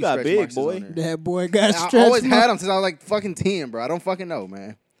a few. You got stretch big, marks boy. on there. That boy got I stretched. always had mark. them since I was like fucking 10, bro. I don't fucking know,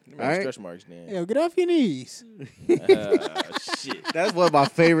 man. You All got right? stretch marks then. Yo, get off your knees. Shit. That's one of my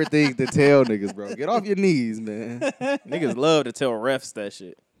favorite things to tell niggas, bro. Get off your knees, man. Niggas love to tell refs that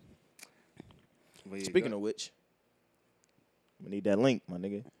shit. But yeah, Speaking go- of which, we need that link, my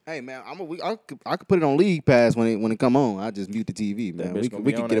nigga. hey man, I could put it on League Pass when it come on. I just mute the TV, That man. bitch We gonna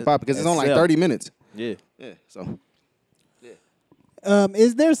we be can on get it at- pop because it's at on like 7. 30 minutes. Yeah. Yeah, so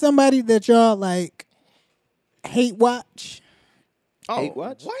Is there somebody that y'all like hate watch? Hate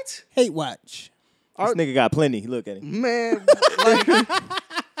watch? What? Hate watch. This nigga got plenty. Look at him. Man,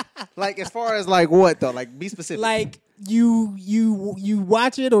 like as far as like what though? Like be specific. Like you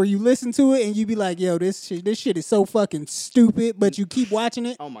watch it or you listen to it and you be like, yo, this shit is so fucking stupid, but you keep watching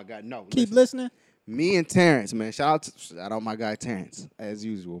it, Oh my God, no. keep listen. listening. Me and Terrence, man. Shout out my guy Terrence, as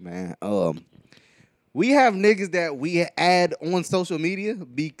usual, man. We have niggas that we add on social media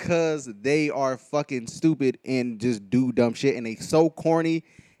because they are fucking stupid and just do dumb shit, and they so corny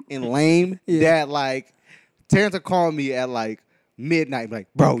and lame that like Terrence will call me at like midnight, like,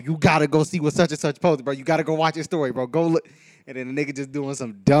 bro, you gotta go see what such and such posted, bro. You gotta go watch his story, bro. Go look. And then the nigga just doing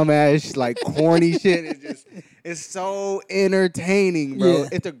some dumbass, like corny shit. It's so entertaining, bro. Yeah.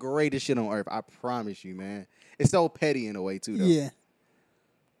 It's the greatest shit on earth. I promise you, man. It's so petty in a way too, though. Yeah.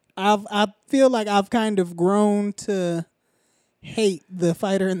 I feel like I've kind of grown to hate the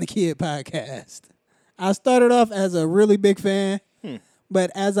Fighter and the Kid podcast. I started off as a really big fan,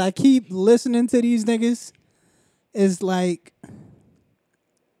 but as I keep listening to these niggas, it's like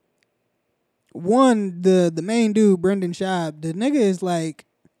one, the main dude, Brendan Schaub, the nigga is like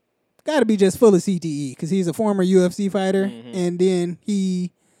gotta be just full of CTE because he's a former UFC fighter, and then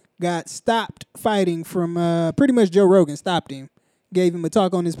he got stopped fighting from pretty much Joe Rogan stopped him. Gave him a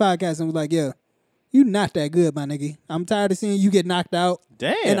talk on his podcast and was like, yo, you not that good, my nigga. I'm tired of seeing you get knocked out.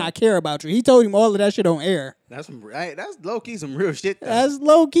 Damn. And I care about you. He told him all of that shit on air. That's low-key some real shit, though. That's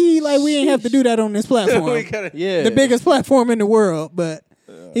low-key. Like, we ain't have to do that on this platform. Yeah. The biggest platform in the world. But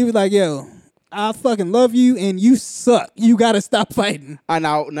he was like, yo, I fucking love you and you suck. You got to stop fighting.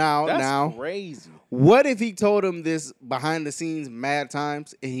 That's crazy. What if he told him this behind the scenes mad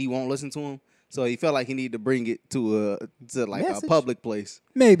times and he won't listen to him? So he felt like he needed to bring it to a public place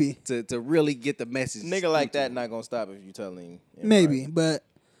Maybe. to really get the message. Nigga like that not gonna stop if you tell him. Maybe. But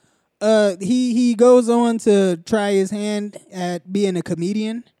he goes on to try his hand at being a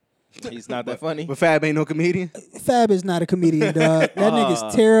comedian. He's not that funny. But Fab ain't no comedian. Fab is not a comedian, dog. That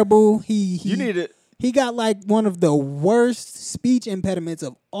nigga's terrible. You need it. He got like one of the worst speech impediments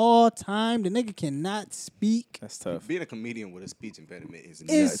of all time. The nigga cannot speak. That's tough. Being a comedian with a speech impediment is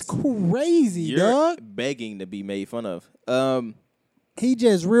nuts. It's crazy, You're dog. begging to be made fun of. He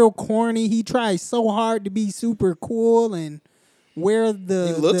just real corny. He tries so hard to be super cool and wear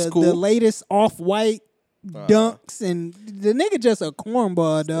the looks cool. the latest off-white dunks, and the nigga just a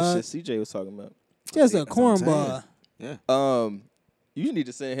cornball, dog. That's shit CJ was talking about. Just a That's what I'm cornball. saying. Yeah. You need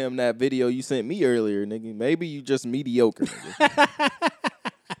to send him that video you sent me earlier, nigga. Maybe you just mediocre, nigga.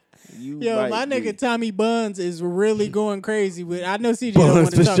 Yo, my nigga Tommy Buns is really going crazy with. I know CJ Buns don't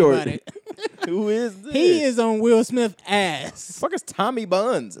want to for talk short. about it. Who is this? He is on Will Smith ass. Fuck is Tommy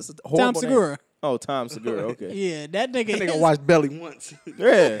Buns? It's a Tom horrible Segura. name. Oh, Tom Segura. Okay. Yeah, that nigga. That nigga is- watched Belly once.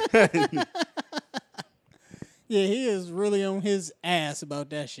 Yeah. Yeah, he is really on his ass about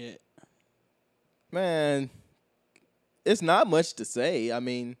that shit. Man, it's not much to say. I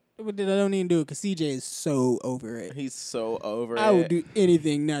mean, But I don't even do it because CJ is so over it. he's so over I it. would do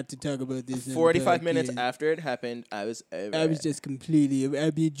anything not to talk about this. in the 45 minutes podcast. after it happened, I was over I was it. just completely.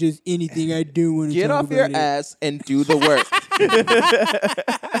 I mean, just anything I do want to Get talk off your about it. ass and do the work.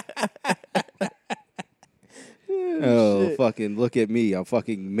 Oh, fucking look at me. I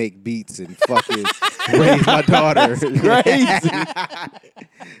fucking make beats and fucking raise my daughter. Crazy.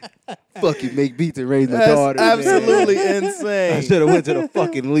 Fucking make beats and raise my That's daughter. man. absolutely I insane. should have went to the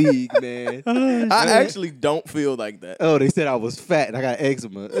fucking league, man. I actually don't feel like that. Oh, they said I was fat and I got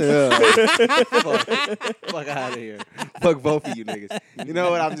eczema. Fuck out of here. Fuck both of you niggas. You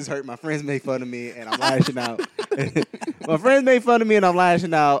know what? I'm just hurt. My friends made fun of me and I'm lashing out. My friends made fun of me and I'm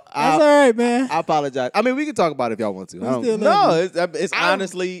lashing out. That's all right, man. I apologize. I mean, we can talk about it if y'all want to. I don't- still No, love it's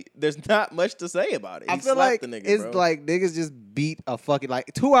honestly, there's not much to say about it. I He feel slapped like the nigga, it's bro. like niggas just beat a fucking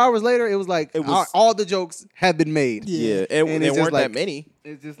like 2 hours later. It was like It was- all the jokes have been made. yeah, And and it's there just weren't that like- many.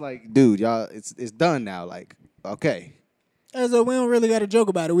 It's just like, dude, y'all, it's done now. Like, okay. So we don't really got to joke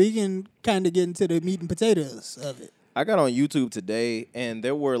about it. We can kind of get into the meat and potatoes of it. I got on YouTube today, and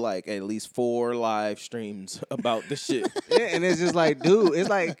there were like at least 4 live streams about the shit. Yeah, and it's just like, dude, it's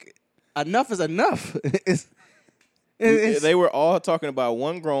like enough is enough. it's They were all talking about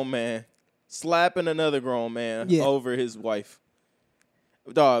one grown man slapping another grown man Yeah. over his wife.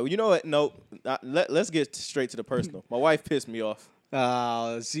 Dog, you know what? Nope. Let's get straight to the personal. My wife pissed me off.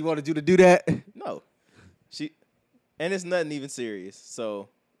 she wanted you to do that. No, and it's nothing even serious. So,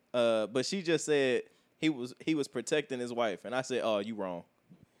 but she just said he was protecting his wife, and I said, "Oh, you wrong.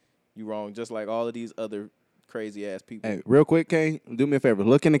 You wrong." Just like all of these other crazy ass people. Hey, real quick, Kane, do me a favor.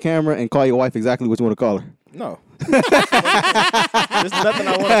 Look in the camera and call your wife exactly what you want to call her. No, there's nothing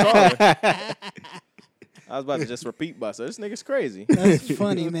I want to call her. I was about to just repeat myself. This nigga's crazy. That's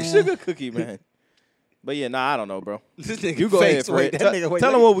funny, man. Sugar cookie, man. But yeah, nah, I don't know, bro. This nigga You go ahead, face, wait, Fred. that nigga, wait, Tell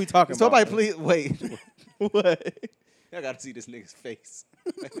let him me- what we talking Somebody about. please, wait. What? I gotta see this nigga's face.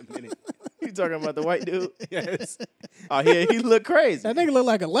 Wait a minute. You talking about the white dude? Yes. Oh, he looked crazy. That nigga look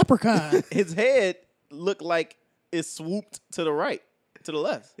like a leprechaun. His head looked like it swooped to the right, to the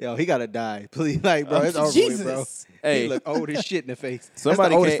left. Yo, he gotta die. Please, like, bro, it's over Jesus. with, bro. Hey. He look old as shit in the face. Somebody That's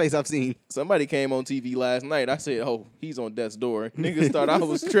the oldest can't- face I've seen. Somebody came on TV last night. I said, "Oh, he's on death's door." Niggas thought I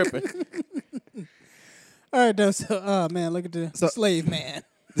was tripping. All right, though. So, oh man, look at the slave man.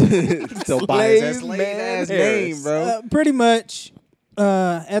 So biased. That Slave slave man ass Harris. name, bro. Pretty much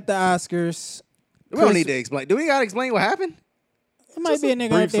at the Oscars. We don't need to explain. Do we gotta explain what happened? It might be a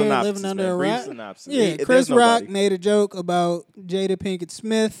nigga out there living under a Brief rock. synopsis. Yeah, There's Chris Rock nobody. made a joke about Jada Pinkett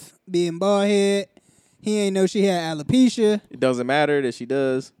Smith being bald head. He ain't know she had alopecia. It doesn't matter that she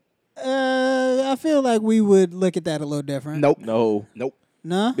does. I feel like we would look at that a little different. Nope. No, Nope.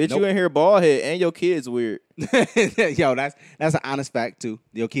 No? bitch, Nope. you in here bald head and your kid's weird. Yo, that's an honest fact too.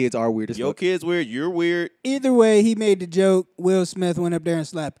 Your kids are weird as Your fuck. kid's weird. You're weird. Either way, he made the joke. Will Smith went up there and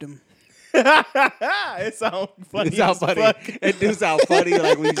slapped him. It sounds funny. It sounds as funny. fuck. It do sound funny,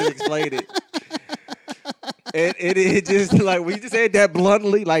 like we just explained it. It just like we just said that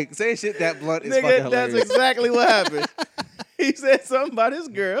bluntly, like saying shit that blunt is fucking Nigga, hilarious. that's exactly what happened. He said something about his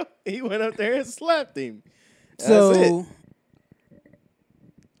girl. He went up there and slapped him. That's So, it.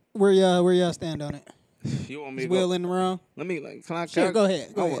 where y'all stand on it? You want me Is to Will go? in the wrong? Let me like. Can I? Sure, go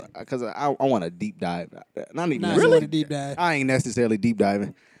ahead. Go ahead. Because I want a deep dive. Not even Nah, necessarily- you want a deep dive. I ain't necessarily deep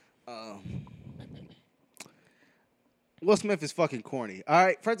diving. Will Smith is fucking corny. All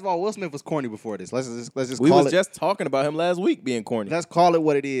right. First of all, Will Smith was corny before this. Let's just We call was it. just talking about him last week being corny. Let's call it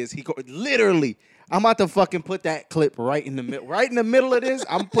what it is. Literally. I'm about to fucking put that clip right in the middle. Right in the middle of this,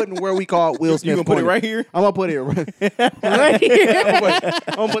 I'm putting where we call Will Smith. You gonna put it corny. right here? I'm gonna put it right here.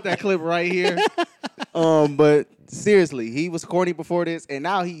 I'm gonna put that clip right here. But seriously, he was corny before this, and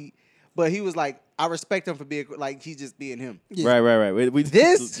now he was like, I respect him for being like he's just being him. Yeah. Right. We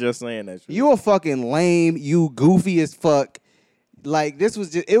This- just saying that. Shit. You a fucking lame. You goofy as fuck. Like this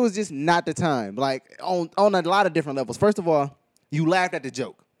was just. It was just not the time. Like on a lot of different levels. First of all, you laughed at the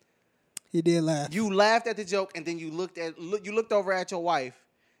joke. He did laugh. You laughed at the joke, and then you looked over at your wife,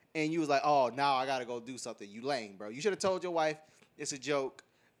 and you was like, "Oh, now I gotta go do something." You lame, bro. You should have told your wife it's a joke.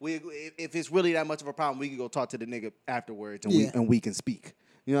 If it's really that much of a problem, we can go talk to the nigga afterwards, and we can speak.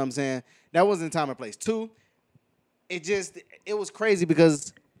 You know what I'm saying? That wasn't the time and place. Two, it was crazy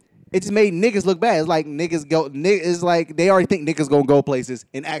because it just made niggas look bad. It's like it's like they already think niggas gonna go places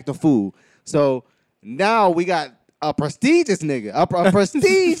and act a fool. So now we got a prestigious nigga, a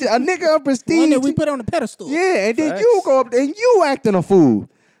nigga of prestige. One that we put on the pedestal. Yeah, and then Facts. you go up there and you acting a fool.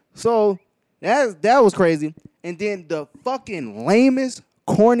 So that was crazy. And then the fucking lamest,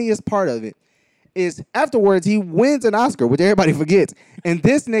 corniest part of it is afterwards he wins an Oscar, which everybody forgets. And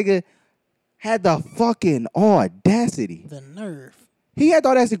this nigga had the fucking audacity. The nerve. He had the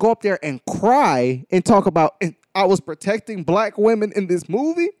audacity to go up there and cry and talk about, and I was protecting black women in this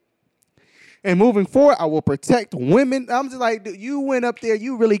movie. And moving forward, I will protect women. I'm just like, dude, you went up there,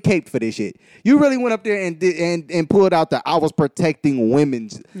 you really caped for this shit. You really went up there and pulled out the I was protecting women.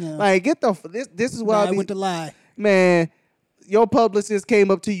 Yeah. Like, get the this is what I I went to lie. man. Your publicist came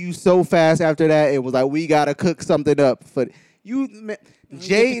up to you so fast after that. It was like, we gotta cook something up for you, man.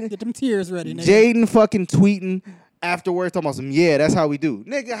 Get them tears ready, nigga. Jaden fucking tweeting afterwards talking about some, yeah, that's how we do.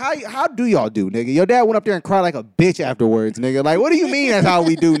 Nigga, how do y'all do, nigga? Your dad went up there and cried like a bitch afterwards, nigga. Like, what do you mean that's how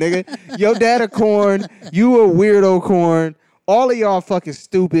we do, nigga? Your dad a corn, you a weirdo corn, all of y'all fucking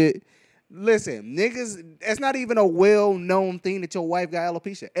stupid. Listen, niggas, it's not even a well-known thing that your wife got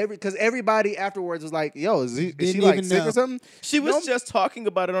alopecia. Because everybody afterwards was like, yo, is she Didn't like even sick know. or something? She was just talking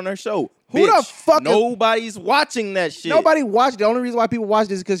about it on her show. Who the Bitch, fuck is- Nobody's watching that shit. Nobody watched. The only reason why people watched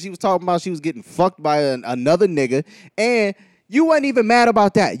this is because she was talking about she was getting fucked by another nigga, and you wasn't even mad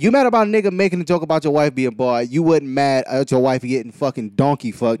about that. You mad about a nigga making a joke about your wife being bald. You wasn't mad at your wife getting fucking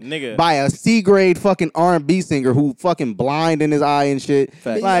donkey fucked Nigga. by a C-grade fucking R&B singer who fucking blind in his eye and shit.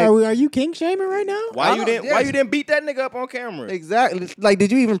 Facts. Like, Are you kink shaming right now? Why you yes. didn't beat that nigga up on camera? exactly. Like,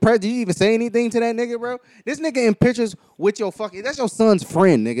 did you even say anything to that nigga, bro? This nigga in pictures with your fucking, that's your son's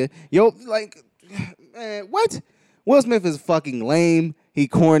friend, nigga. Yo, like, man, what? Will Smith is fucking lame. He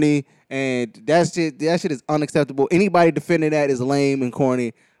corny. And that shit is unacceptable. Anybody defending that is lame and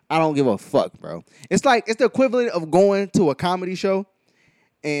corny. I don't give a fuck, bro. It's like, it's the equivalent of going to a comedy show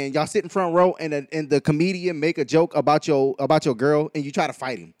and y'all sit in front row and the comedian make a joke about your girl and you try to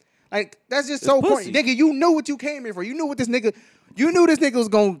fight him. Like, that's just so corny. pussy. Nigga, you knew what you came here for. You knew this nigga was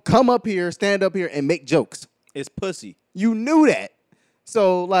gonna come up here, stand up here, and make jokes. It's pussy. You knew that.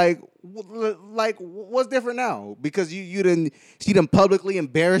 So what's different now? Because she done publicly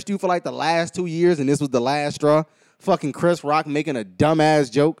embarrassed you for like the last 2 years, and this was the last straw. fucking Chris Rock making a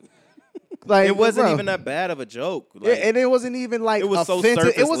dumbass joke. Like It wasn't bro. even that bad of a joke. Yeah, Like, and it wasn't even like it was so offensive.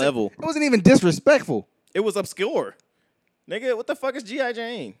 surface It wasn't, level. It wasn't even disrespectful. it was obscure. Nigga, what the fuck is G.I.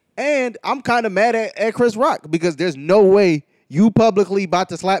 Jane? And I'm kind of mad at Chris Rock because there's no way you publicly about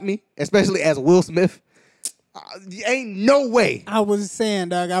to slap me, especially as Will Smith. Ain't no way. I was saying,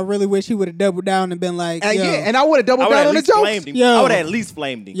 dog, I really wish he would have doubled down and been like, And yo, yeah, and I would have doubled I would down have on at the least jokes. flamed him. Yo. I would have at least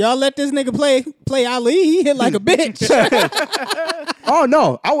flamed him. y'all let this nigga play Ali. He hit like a bitch. Oh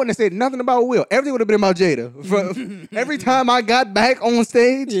no, I wouldn't have said nothing about Will. Everything would have been about Jada. Every time I got back on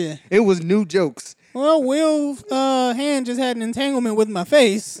stage, Yeah. it was new jokes. Well, Will's hand just had an entanglement with my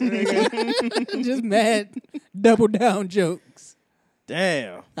face. Just mad double down jokes.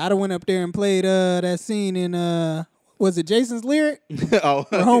 Damn. I'd have went up there and played that scene in was it Jason's Lyric? Oh,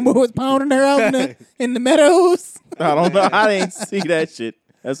 Where Homer was pounding her out in the meadows. I don't know. I didn't see that shit.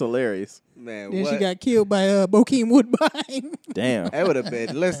 That's hilarious. man, Then what? she got killed by Bokeem Woodbine. Damn. That would have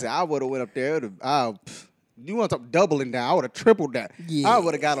been. Listen, I would have went up there. You want to talk doubling down? I would have tripled that. Yeah. I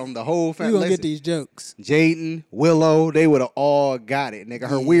would have got on the whole You family. gonna get these jokes. Jaden, Willow, they would have all got it, nigga.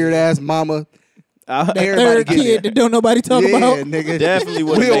 Her weird ass mama. Everybody Third get kid it. that don't nobody talk Yeah, about. nigga. Definitely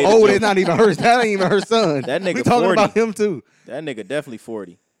would've Will made a old joke. is not even her. That ain't even her son. That nigga we talking 40. about him too. That nigga definitely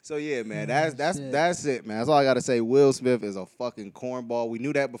 40. So yeah, man, that's shit. that's it, man. That's all I gotta say. Will Smith is a fucking cornball. We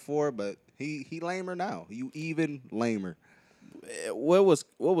knew that before, but he lamer now. You even lamer. What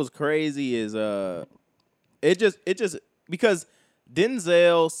was crazy is it just because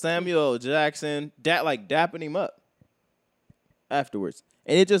Denzel, Samuel L. Jackson, dapping him up afterwards.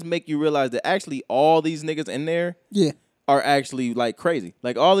 And it just make you realize that actually all these niggas in there Yeah. are actually like crazy.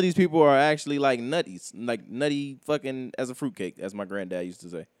 Like all of these people are actually like nutties. Like nutty fucking as a fruitcake, as my granddad used to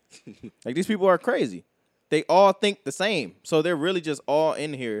say. Like these people are crazy. They all think the same. So they're really just all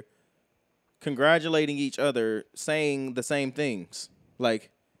in here congratulating each other, saying the same things. Like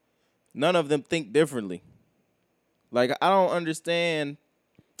none of them think differently. Like I don't understand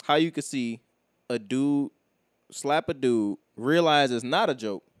how you could see a dude slap a dude, realize it's not a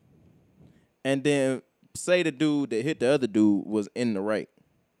joke, and then say the dude that hit the other dude was in the right.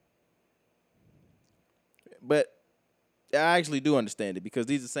 But I actually do understand it because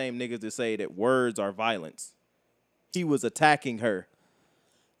these are the same niggas that say that words are violence. He was attacking her.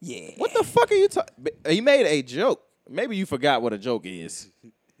 Yeah. What the fuck are you talking? He made a joke. Maybe you forgot what a joke is.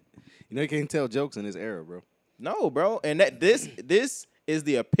 You know you can't tell jokes in this era, bro. No, bro. And that this is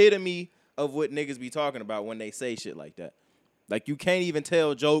the epitome of what niggas be talking about when they say shit like that. Like you can't even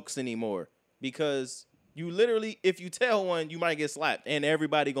tell jokes anymore because you literally, if you tell one, you might get slapped, and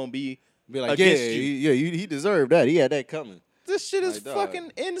everybody gonna be Be like, against yeah, you. he deserved that. He had that coming. This shit is Like, dog.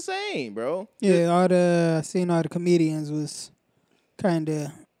 fucking insane, bro. Yeah, I seen all the comedians was kind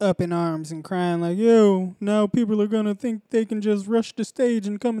of up in arms and crying like, yo, now people are going to think they can just rush the stage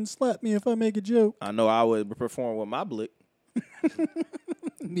and come and slap me if I make a joke. I know I would perform with my blick.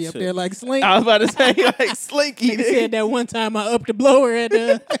 Be up Shit. there like Slink. I was about to say like Slinky. He said that one time I upped the blower at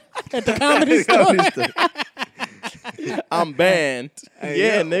the comedy store. I'm banned. Hey,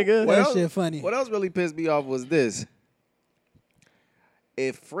 yeah, yeah, nigga. what That else- shit funny. What else really pissed me off was this.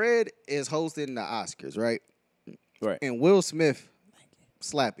 If Fred is hosting the Oscars, right? Right. And Will Smith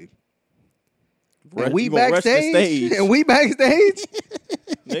slap him. Rush- And we you gonna rush the backstage. stage. And we backstage.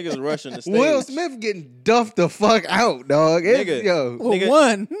 Niggas rushing the stage. Will Smith getting duffed the fuck out, dog. It's- Nigga. Yo. Well, Nigga.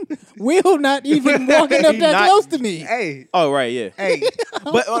 one, Will not even walking up He that not- close to me. Hey. Oh, right, yeah. Hey.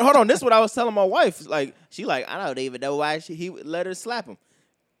 But hold on, this is what I was telling my wife. Like, she like, I don't even know why he would let her slap him.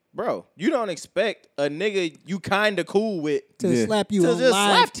 Bro, you don't expect a nigga you kind of cool with. To Yeah. slap you To on just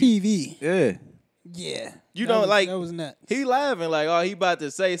live slap TV. Yeah. Yeah. You That don't was- like. That was nuts. He laughing like, oh, he about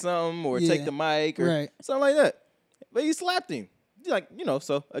to say something or take Yeah. the mic or Right. something like that. But he slapped him. Like, you know,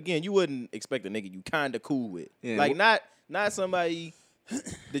 so again, you wouldn't expect a nigga you kind of cool with. Yeah. Like, not somebody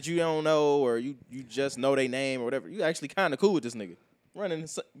that you don't know or you just know their name or whatever. You actually kind of cool with this nigga. Running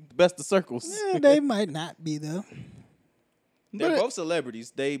the best of circles. Yeah, they might not be, though. They're But- both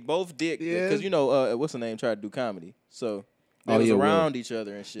celebrities. They both did Yeah. because you know what's the name tried to do comedy, so they Oh, was yeah, Will. around each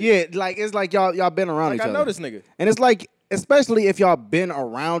other and shit. Yeah, like it's like y'all been around like each I other. know this nigga. And it's like, especially if y'all been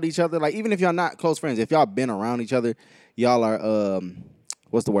around each other, like even if y'all not close friends, if y'all been around each other, y'all are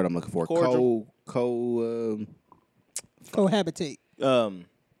what's the word I'm looking for? Cordial. Cohabitate.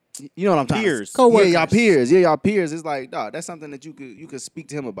 You know what I'm talking Peers. about? Co-workers. Yeah, y'all peers. Yeah, y'all peers. It's like, dog, that's something that you could speak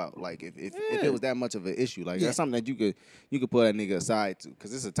to him about. Like if Yeah. it was that much of an issue, like Yeah. that's something that you could put that nigga aside to,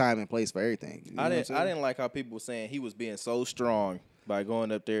 because it's a time and place for everything. You know I what I'm didn't saying? like how people were saying he was being so strong by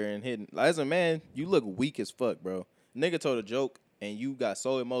going up there and hitting. Like, as a man, you look weak as fuck, bro. Nigga told a joke and you got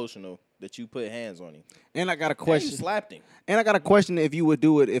so emotional that you put hands on him. And I got a And you question. slapped him. And I got a question if you would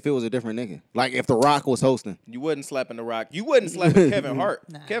do it if it was a different nigga. Like if The Rock was hosting. You wasn't slapping The Rock. You wasn't slapping Kevin Hart.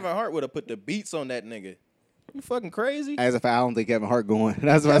 Nah. Kevin Hart would have put the beats on that nigga. You fucking crazy? As if I don't think Kevin Hart going.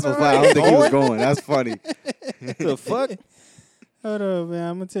 That's what's Kevin funny. I Hart don't think he was going. That's funny. The fuck? Hold up, man.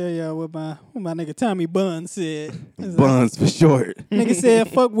 I'm gonna tell y'all what my nigga Tommy Bunn said. Buns for short. Nigga said,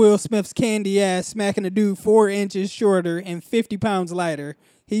 fuck Will Smith's candy ass smacking a dude 4 inches shorter and 50 pounds lighter.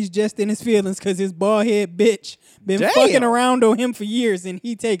 He's just in his feelings because his bald head bitch been Damn. fucking around on him for years and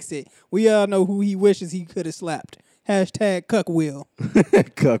he takes it. We all know who he wishes he could have slapped. Hashtag cuck Will.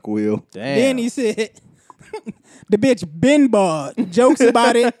 Cuck wheel. Damn. Then he said, the bitch been bald. Jokes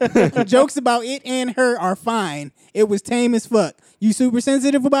about it. Jokes about it and her are fine. It was tame as fuck. You super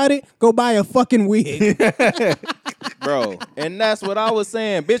sensitive about it? Go buy a fucking wig. Bro, and that's what I was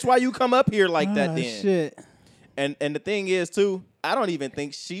saying. Bitch, why you come up here like that Ah, then? shit. And the thing is, too, I don't even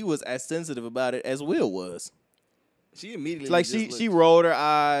think she was as sensitive about it as Will was. She immediately Like, she rolled her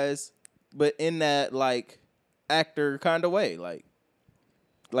eyes, but in that, like, actor kind of way.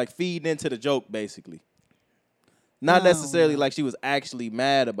 Like feeding into the joke, basically. Not No. necessarily like she was actually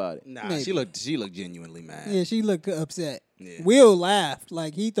mad about it. Nah, Maybe. she looked genuinely mad. Yeah, she looked upset. Yeah. Will laughed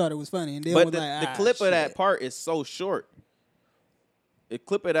like he thought it was funny, and then But was the like, clip of that shit. part is so short. The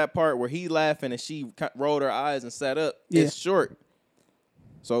clip of that part where he laughing and she rolled her eyes and sat up Yeah. is short.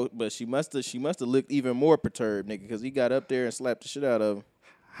 So, but she must have looked even more perturbed, nigga, because he got up there and slapped the shit out of him.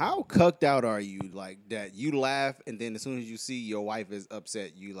 How cucked out are you like that? You laugh and then as soon as you see your wife is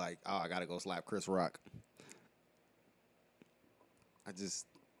upset, you like, oh, I gotta go slap Chris Rock. I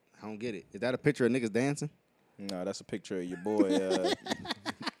don't get it. Is that a picture of niggas dancing? No, that's a picture of your boy.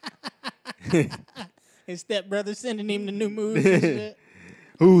 His stepbrother sending him the new moves and shit.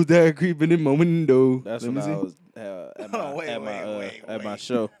 Who's that creeping in my window? That's Let when me I see. was at my wait.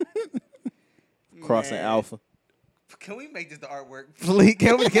 show, Crossing Man. Alpha. Can we make this the artwork? Please,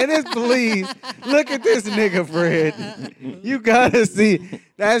 can this please? Look at this nigga, Fred. You gotta see.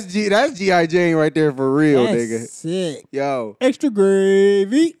 That's G.I. Jane right there for real, That's nigga. sick. Yo, Extra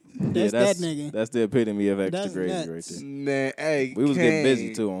gravy. Yeah, That's that nigga. That's the epitome of extra That's gravy nuts. right there. man, hey, We was getting busy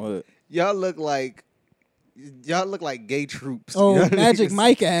Kane, too on Hood. Y'all look like gay troops. Oh, Y'all Magic niggas-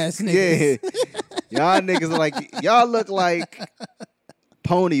 Mike ass niggas. Yeah, y'all look like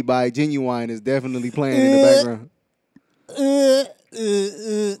Pony by Genuine is definitely playing in the background.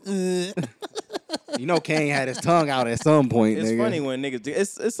 You know, Kane had his tongue out at some point. It's nigga. funny when niggas do.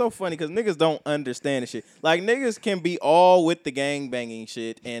 It's so funny because niggas don't understand the shit. Like niggas can be all with the gang banging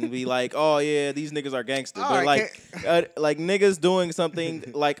shit and be like, oh yeah, these niggas are gangsters. All But right, like niggas doing something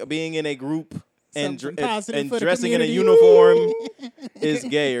like being in a group and Something positive for the dressing in a community. uniform is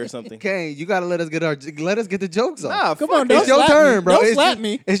gay or something. Kane, you gotta let us get the jokes off. Nah, Come fuck on, it. don't It's your slap turn, me. bro. Don't It's slap your-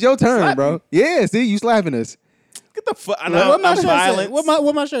 me. It's your turn, Slap bro. me. Yeah, see, you slapping us. Get the fuck. What my I'm shirt say? violent.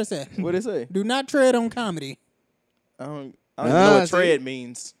 What my shirt say? What it say? Do not tread on comedy. I don't even Nah, know what see? tread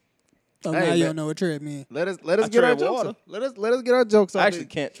means. Oh, Hey, now you man. don't know what tread mean. Let us I get our tread jokes. water. Off. Let us get our jokes off. I actually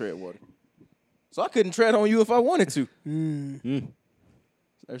can't tread water, so I couldn't tread on you if I wanted to,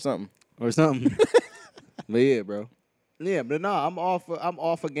 or something. or something. But yeah, bro. Yeah, but no, I'm all for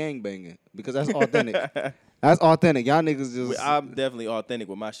gangbanging because that's authentic. That's authentic. Y'all niggas just. I'm definitely authentic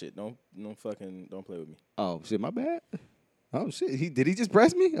with my shit. Don't play with me. Oh shit, my bad. Oh shit, did he just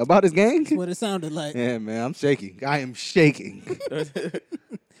press me about his gang? That's what it sounded like. Yeah, man, I'm shaking. I am shaking.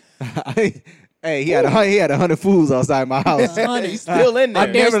 Hey, he had 100 fools outside my house. He's still in there.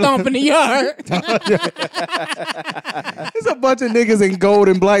 They're stomping the yard. There's a bunch of niggas in gold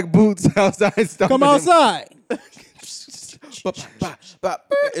and black boots outside. Come outside.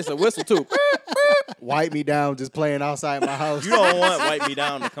 It's a whistle too. Wipe me down, just playing outside my house. You don't want Wipe Me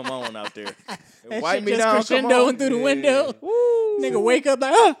Down to come on out there. That Wipe shit Me just Down, come crescendoing on. through the window. Nigga wake up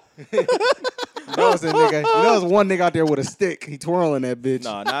like, ah. You know it's a nigga. You know there's one nigga out there with a stick. He twirling that bitch.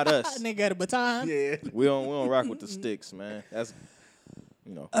 Nah, not us. Nigga got a baton. Yeah. We don't rock with the sticks, man. That's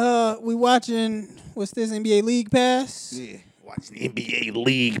We watching, what's this, NBA League Pass? Yeah. Watching the NBA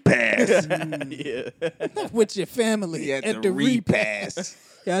League Pass. yeah. With your family Yeah, at the repass.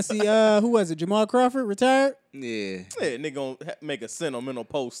 Y'all see, who was it, Jamal Crawford retired? Yeah. Yeah, nigga gonna make a sentimental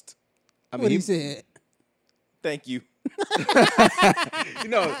post. I What he said? Thank you. You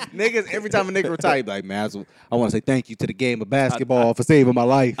know, niggas, every time a nigga retire, he be like, man, I want to say thank you to the game of basketball for saving my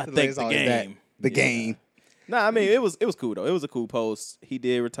life. I thank It's the always that. game. The Yeah. game. Nah, I mean it was cool though. It was a cool post. He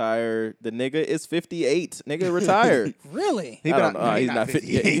did retire. The nigga is 58. Nigga retired. Really? He I don't been- know. he He's not not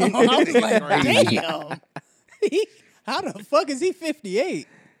 58. 58. I was like, damn. How the fuck is he 58?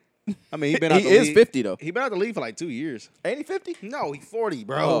 I mean, he been out He the is league. 50 though. He been out the league for like 2 years. Ain't he 50? No, he 40,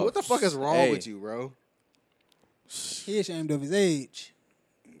 bro. Oh, What the fuck is wrong hey. with you, bro? He ashamed of his age.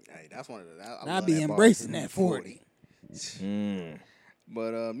 Hey, that's one of the. I love be that bar. embracing that 40.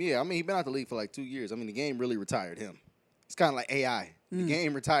 But yeah, I mean, he been out the league for like 2 years. I mean, the game really retired him. It's kind of like AI. The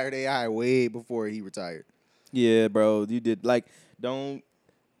game retired AI way before he retired. Yeah, bro. You did like don't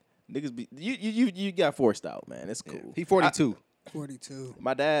niggas be you got forced out, man. It's cool. Yeah. He 42. 42.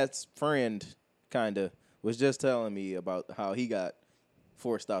 My dad's friend kinda was just telling me about how he got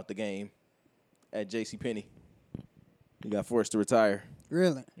forced out the game at JCPenney. He got forced to retire.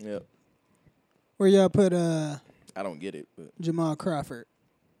 Really? Yep. Where y'all put I don't get it, but Jamal Crawford?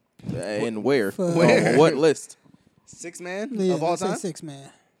 and where? For- On what list? 6 man Yeah, of all let's say time. 6 man.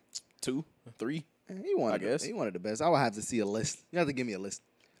 2, 3. He wanted, I guess. he wanted the best. I would have to see a list. You have to give me a list.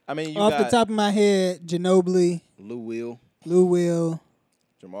 I mean, you Off got the top of my head, Ginobili, Lou Will, Lou Will,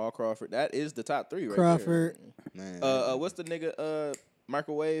 Jamal Crawford. That is the top 3 right Crawford. man. there. What's the nigga?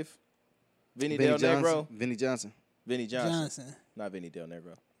 Microwave. Vinny Del Negro. Vinny Johnson. Vinny Johnson. Johnson. Not Vinny Del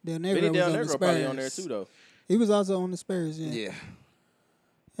Negro. Del Negro Vinny was Del on the Negro Spurs. probably on there too, though. He was also on the Spurs, yeah. Yeah.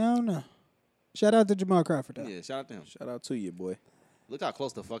 I don't know. Shout out to Jamal Crawford, though. Yeah. Shout out to him. Shout out to you, boy. Look how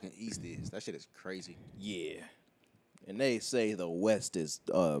close the fucking East is. That shit is crazy. Yeah. And they say the West is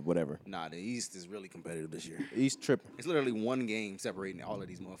whatever. Nah, the East is really competitive this year. East tripping. It's literally one game separating all of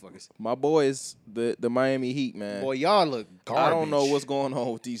these motherfuckers. My boys, the Miami Heat, man. Boy, y'all look garbage. I don't know what's going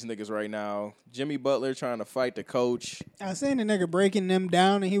on with these niggas right now. Jimmy Butler trying to fight the coach. I seen the nigga breaking them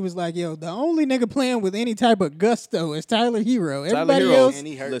down, and he was like, yo, the only nigga playing with any type of gusto is Tyler Hero. Everybody Hero, else and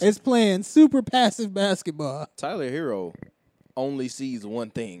he hurt. is playing super passive basketball. Tyler Hero only sees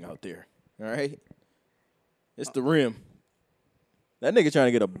one thing out there. All right? It's the rim. That nigga trying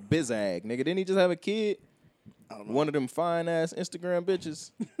to get a bizag, nigga. Didn't he just have a kid? One of them fine ass Instagram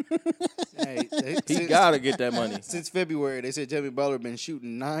bitches. Hey, He gotta get that money. Since February, they said Jimmy Butler been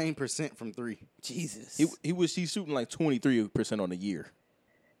shooting 9% from 3. Jesus. He's shooting like 23% on the year.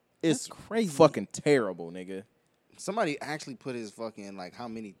 It's That's crazy. fucking terrible, nigga. Somebody actually put his fucking like how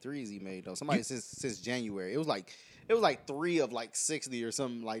many threes he made though. Somebody since January. It was like 3 of like 60 or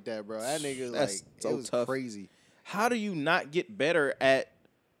something like that, bro. That nigga That's like so it was tough. crazy. How do you not get better at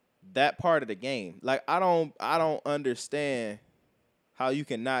that part of the game? Like I don't understand how you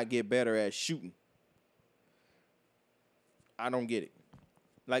can not get better at shooting. I don't get it.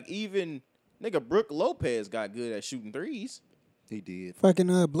 Like even nigga Brooke Lopez got good at shooting threes. He did.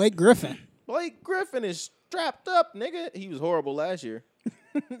 Fucking Blake Griffin. Blake Griffin is strapped up, nigga. He was horrible last year.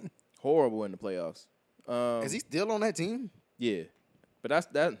 Horrible in the playoffs. Is he still on that team? Yeah.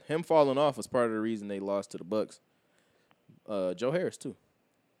 But that him falling off was part of the reason they lost to the Bucks. Joe Harris too.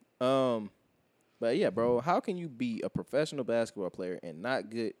 But yeah, bro, how can you be a professional basketball player and not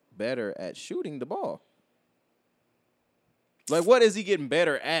get better at shooting the ball? Like, what is he getting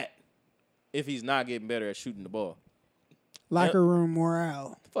better at if he's not getting better at shooting the ball? Locker room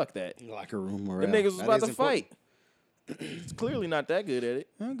morale. Fuck that. Locker room morale. Them niggas was That about is to important. fight. He's clearly not that good at it.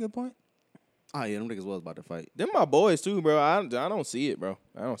 Oh, good point. Oh yeah, them niggas was about to fight. Them my boys too, bro. I don't see it, bro.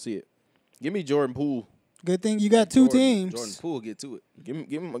 I don't see it. Give me Jordan Poole. Good thing you got two teams. Jordan Poole get to it.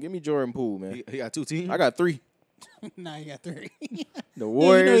 Give me Jordan Poole, man. He got 2 teams. I got 3. Nah, you got 3. The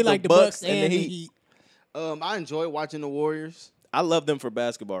Warriors, you know, the Bucks, and the the Heat. I enjoy watching the Warriors. I love them for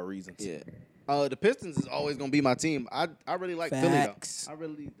basketball reasons. Yeah. The Pistons is always gonna be my team. I really like Facts.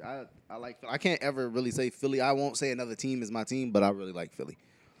 Philly though. I like Philly. I can't ever really say Philly. I won't say another team is my team, but I really like Philly.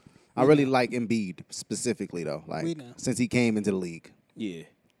 I really like Embiid specifically though. We Like know. since he came into the league. Yeah.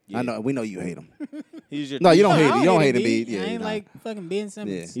 I know we know you hate him. He's your No, you don't I hate it. You don't hate Embiid. Embiid. Yeah, I ain't nah. like fucking Ben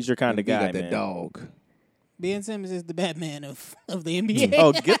Simmons. Yeah. He's your kind of Embiid guy, got that man. dog. Ben Simmons is the Batman of the NBA.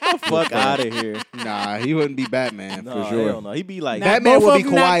 Oh, get the fuck out of here. Nah, he wouldn't be Batman No, for sure. hell no. He'd be like Nah. Batman Both would of be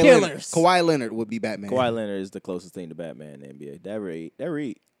them not Kawhi Leonard. killers. Kawhi Leonard would be Batman. Kawhi Leonard is the closest thing to Batman in the NBA. That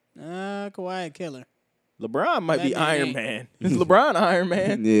Reed. Kawhi a killer. LeBron might be Batman Iron ain't. Man. Is LeBron Iron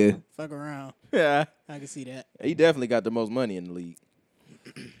Man? Yeah. Fuck around. Yeah. I can see that. He definitely got the most money in the league.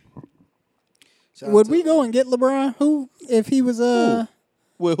 Would we go and get LeBron? Who if he was Well,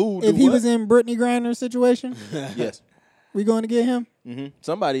 who? if he was in Brittany Griner's situation? Yes. We going to get him? Mm-hmm.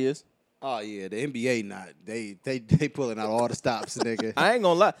 Somebody is. Oh yeah, the NBA not. They pulling out all the stops, nigga. I ain't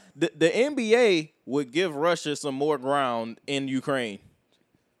gonna lie. The NBA would give Russia some more ground in Ukraine.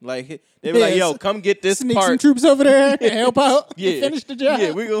 Like they be like, Yeah, "Yo, come get this Sneak some part." troops over there and help out. Yeah, And finish the job.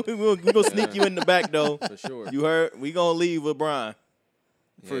 Yeah, we gonna sneak you in the back though. For sure. You heard? We gonna leave with Brian.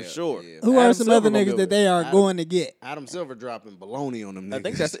 For Yeah, sure. yeah. Who are Adam some Silver other gonna niggas go that with they are Adam- going to get? Adam Silver dropping baloney on them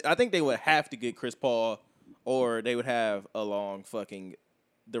niggas. I think they would have to get Chris Paul, or they would have a long fucking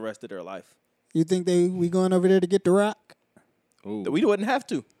the rest of their life. You think we going over there to get the Rock? Ooh. We wouldn't have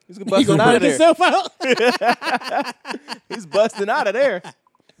to. He's He busting gonna out of put there. himself out. He's busting out of there.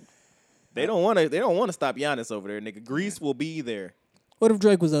 They don't want to stop Giannis over there, nigga. Greece will be there. What if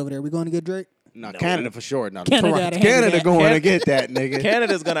Drake was over there? We going to get Drake? No, Canada for sure. No, Canada Toronto- gotta handle Canada that. going to get that nigga.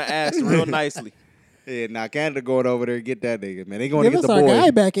 Canada's gonna ask real nicely. Yeah, Canada going over there to get that nigga, man. They going to Give get us the our boy.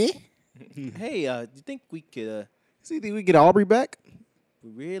 guy back, eh? Hey, do you think we could? See, think we get Aubrey back? We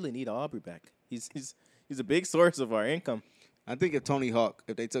really need Aubrey back. He's a big source of our income. I think if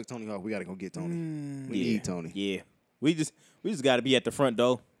they took Tony Hawk, we got to go get Tony. We need Tony. Yeah, we just got to be at the front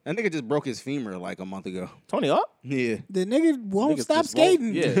door. That nigga just broke his femur like a month ago. Tony Hawk. Yeah. The nigga won't Niggas stop just won't-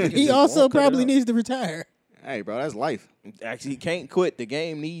 skating. yeah, niggas He just also won't cut it probably out. needs to retire. Hey, bro, that's life. Actually, he can't quit. The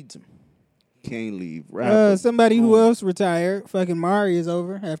game needs him. Can't leave. Rapper. Somebody who else retired, fucking Mari is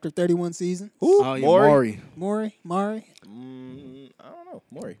over after 31 seasons. Oh, yeah, Maury? Maury. Mari. I don't know,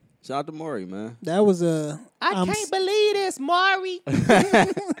 Maury. Shout out to Maury, man. That was a. believe this, Maury.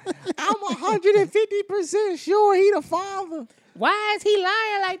 I'm 150% sure he the father. Why is he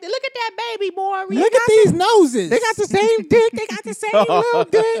lying like that? Look at that baby, Maury. Look at these noses. They got the same dick. They got the same little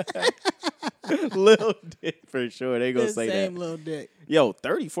dick. Little dick for sure. They gonna the say same that. little dick. Yo,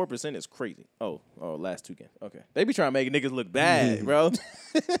 34% is crazy. Oh, last two games. Okay, they be trying to make niggas look bad, bro.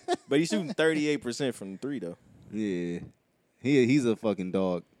 But he's shooting 38% from 3 though. Yeah. He's a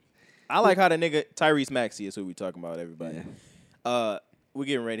dog. I like how the nigga Tyrese Maxey is who we talking about, everybody. Yeah. We're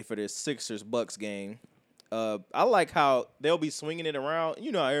getting ready for this Sixers-Bucks game. I like how they'll be swinging it around.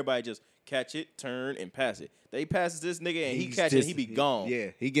 You know how everybody just catch it, turn, and pass it. They passes this nigga and he catch it, and he be gone.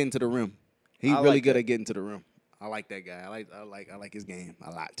 Yeah, he getting to the rim. He I really like good that. at getting to the rim. I like that guy. I like his game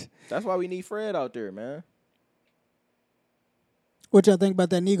a lot. That's why we need Fred out there, man. What y'all think about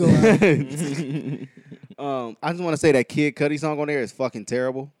that Nego album? I just want to say that Kid Cudi song on there is fucking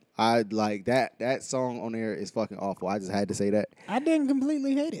terrible. I like that song on there is fucking awful. I just had to say that. I didn't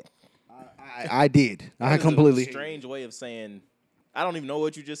completely hate it. I did. I That is completely. a strange way of saying. I don't even know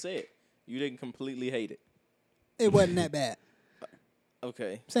what you just said. You didn't completely hate it. It wasn't that bad.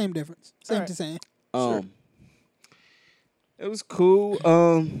 Okay. Same difference. Same Alright. to same. Sure. It was cool.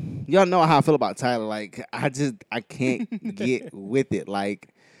 Y'all know how I feel about Tyler. Like I can't get with it. Like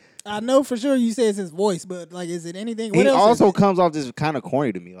I know for sure you say it's his voice, but like, is it anything? What he else is also it? comes off just kind of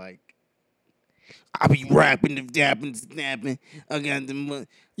corny to me. Like I be rapping, dapping, snapping. I got the.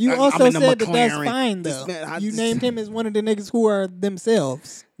 You I'm also in the said that that's McLaren. fine This though. man, I You just- named him as one of the niggas who are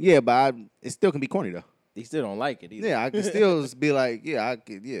themselves. Yeah, but it still can be corny though. He still don't like it either. Yeah, I can still be like,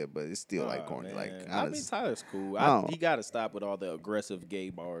 but it's still like Oh, corny. man. Like I mean, Tyler's cool. Oh. He got to stop with all the aggressive gay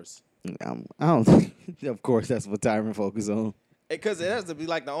bars. I don't think. Of course, that's what Tyron focus on. Because it has to be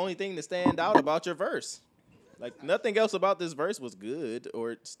like the only thing to stand out about your verse. Like nothing else about this verse was good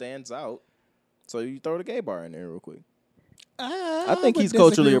or it stands out. So you throw the gay bar in there real quick. I think would he's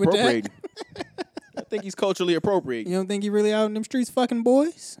culturally disagree with that. appropriating. I think he's culturally appropriating. You don't think he really out in them streets fucking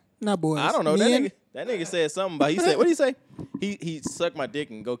boys? Not boys. I don't know. Men? That nigga said something about. He said, what did he say? He sucked my dick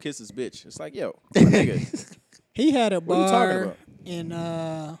and go kiss his bitch. It's like, yo, my nigga. He had a What are you talking bar about? in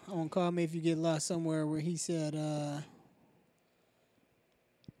on Call Me If You Get Lost somewhere where he said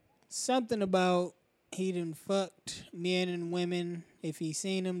something about he done fucked men and women. If he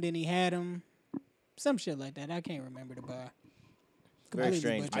seen them, then he had them. Some shit like that. I can't remember the bar. Very Completely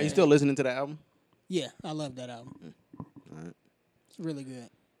strange. butchered Are you it. still listening to the album? Yeah, I love that album. Alright. It's really good.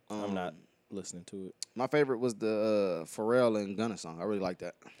 I'm not listening to it. My favorite was the Pharrell and Gunna song. I really like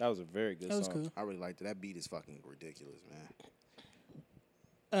that. That was a very good That was song. cool. I really liked it. That beat is fucking ridiculous,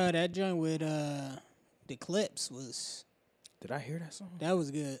 man. That joint with the Clips was Did I hear that song? that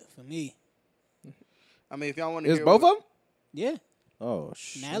was good for me. I mean, if y'all want It to was hear both of them? Yeah, Oh,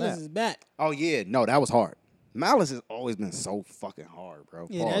 shit. Malice is back. Oh yeah, no, that was hard. Malice has always been so fucking hard, bro.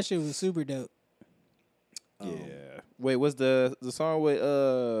 Yeah, Hard. that shit was super dope. Yeah. Wait, was the song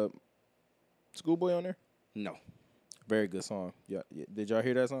with Schoolboy on there? No. Very good song. Yeah. Did y'all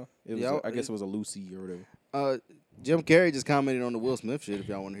hear that song? It was Yeah, I guess it was a Lucy or whatever. Jim Carrey just commented on the Will Smith shit. If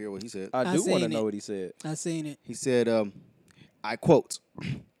y'all want to hear what he said, I do want to seen know it. what he said. I seen it. he said, "I quote,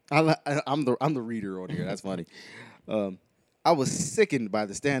 I'm the reader on here. That's funny. I was sickened by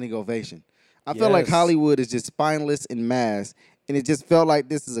the standing ovation. I felt like Yes. Hollywood is just spineless in mass, and it just felt like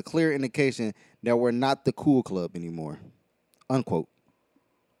this is a clear indication that we're not the cool club anymore." Unquote.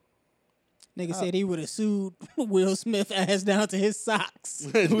 Nigga said he would have sued Will Smith ass down to his socks.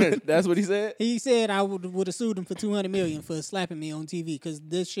 That's what he said? He said I would have sued him for $200 million for slapping me on TV because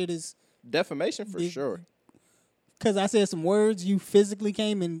this shit is Defamation for Did- sure. because I said some words. You physically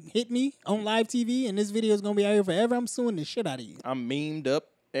came and hit me on live TV, and this video is gonna be out here forever. I'm suing the shit out of you. I'm memed up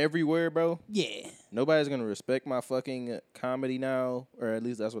everywhere, bro. Yeah. Nobody's gonna respect my fucking comedy now, or at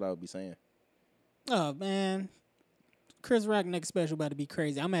least that's what I would be saying. Oh man, Chris Rock next special about to be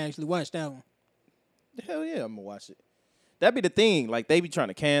crazy. I'm gonna actually watch that one. Hell yeah, I'm gonna watch it. That be the thing. Like they be trying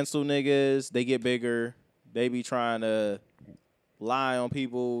to cancel niggas, they get bigger. They be trying to lie on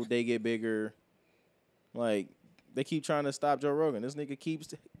people, they get bigger. Like they keep trying to stop Joe Rogan. This nigga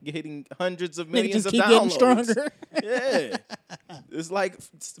keeps hitting hundreds of Nigga millions just of keep downloads. getting stronger. Yeah, it's like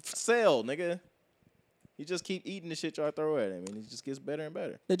sell, nigga. He just keep eating the shit y'all throw at him, and he just gets better and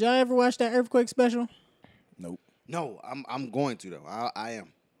better. Did y'all ever watch that Earthquake special? Nope. No, I'm going to though. I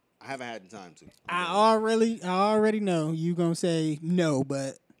am. I haven't had the time to. I already know you gonna say no,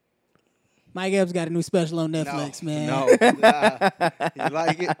 but Mike Epps got a new special on Netflix, man. No, you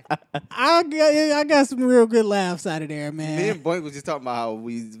like it? I got some real good laughs out of there, Me man. and Boink was just talking about how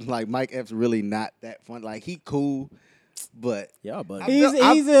we like Mike Epps really not that fun. Like he cool, but Y'all buddy.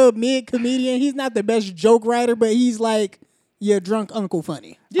 He's a mid comedian. He's not the best joke writer, but he's like your drunk uncle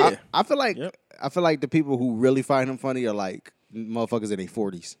funny. Yeah. I feel like Yep. I feel like the people who really find him funny are like motherfuckers in their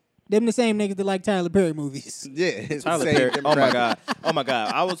 40s. Them the same niggas that like Tyler Perry movies. Yeah, it's Tyler the same Perry. Oh my demographic. god. Oh my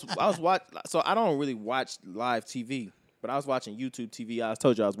god. I was watching. So I don't really watch live TV, but I was watching YouTube TV. I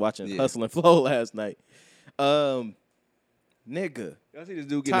told you I was watching Yeah. Hustle and Flow last night. Nigga. Y'all see this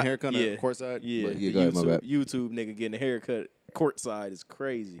dude getting a haircut Yeah. at courtside? Yeah. But the go ahead, my YouTube, bad. YouTube nigga getting a haircut courtside is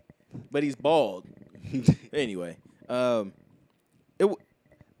crazy, but he's bald. Anyway,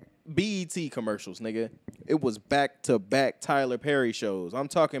 BET commercials, nigga. It was back to back Tyler Perry shows. I'm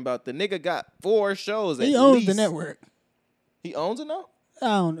talking about the nigga got 4 shows. He at owns least. the network. He owns it now. I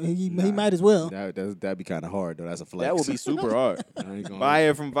don't know. He might as well. That'd be kind of hard though. That's a flex. That would be super hard. I ain't gonna- Buy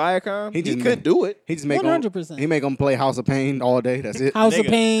it from Viacom. He just could ma- do it. He just make 100%. He make them play House of Pain all day. That's it. House of Nigga,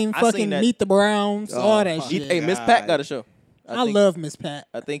 Pain, I seen fucking that- Meet the Browns, Oh, all that fuck. shit. Hey, Miss Pat got a show. I think- love Miss Pat.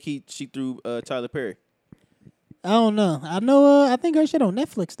 I think she threw Tyler Perry. I don't know. I know. I think her shit on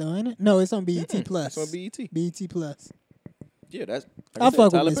Netflix though, ain't it? No, it's on BET Plus. It's on BET. BET Plus. Yeah, that's. Like I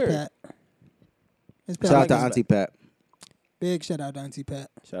fuck with Tyler Miss Perry. Pat. Miss Pat. Shout out like to Miss Auntie Pat. Big shout out to Auntie Pat.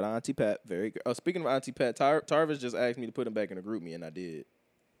 Shout out Auntie Pat. Very good. Oh, speaking of Auntie Pat, Tarvis just asked me to put him back in the group me, and I did.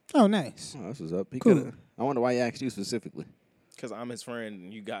 Oh, nice. Oh, this was up. He Cool. coulda- I wonder why he asked you specifically. Because I'm his friend,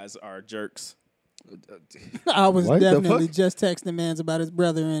 and you guys are jerks. I was What the definitely fuck? just texting mans about his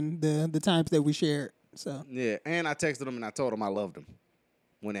brother and the times that we shared. So Yeah, and I texted him and I told him I loved him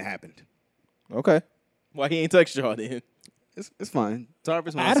when it happened. Okay. Why he ain't text y'all then? It's fine.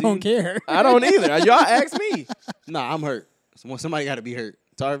 Tarvis, I don't care. I don't either. Y'all asked me. Nah, I'm hurt. Somebody got to be hurt.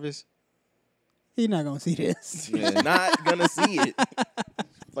 Tarvis. He's not gonna see this. Yeah. Not gonna see it.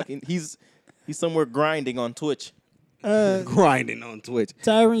 Fucking, he's somewhere grinding on Twitch. Grinding on Twitch.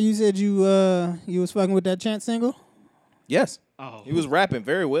 Tyron, you said you was fucking with that Chance single. Yes. Oh, He was rapping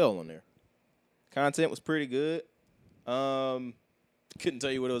very well on there. Content was pretty good. Couldn't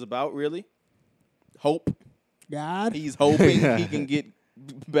tell you what it was about, really. Hope. God, He's hoping he can get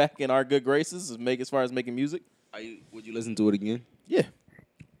back in our good graces as far as making music. Would you listen to it again? Yeah.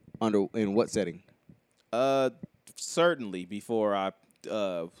 In what setting? Certainly before I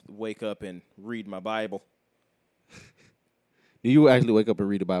wake up and read my Bible. Do you actually wake up and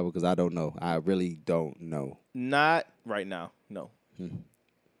read the Bible? Because I don't know. I really don't know. Not right now. No.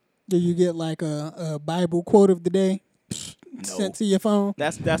 do you get like a Bible quote of the day No. sent to your phone?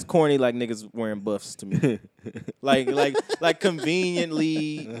 That's corny like niggas wearing buffs to me. like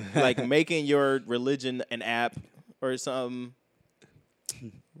conveniently like making your religion an app or something.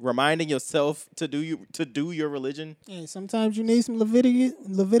 Reminding yourself to do your religion. Hey, sometimes you need some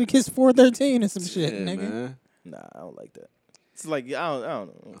Leviticus 4:13 or some shit, Yeah, nigga. man. Nah, I don't like that. It's like I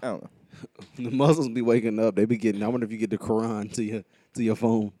don't know. The Muslims be waking up. They be getting. I wonder if you get the Quran to your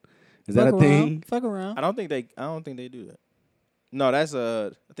phone. Is that Fuck a around, thing? Fuck around. I don't think they do that. No, that's I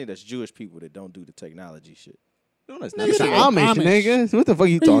think that's Jewish people that don't do the technology shit. No, that's Nigga, not. It's they Amish, Amish. nigga. What the fuck are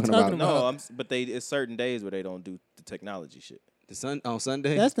you What are you talking talking about? about? No, but it's certain days where they don't do the technology shit. On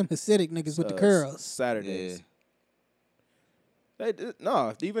Sunday. That's them Hasidic niggas with the Uh, curls. Saturdays. Yeah.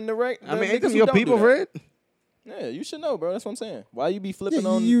 No, even the right. I mean, ain't niggas them who your don't do people, that. Fred? Yeah, you should know, bro. That's what I'm saying. Why you be flipping Yeah,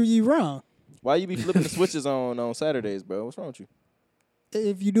 on? you wrong. Why you be flipping the switches on Saturdays, bro? What's wrong with you?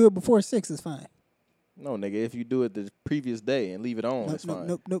 If you do it before 6, it's fine. No, nigga. If you do it the previous day and leave it on, Nope, it's nope, fine.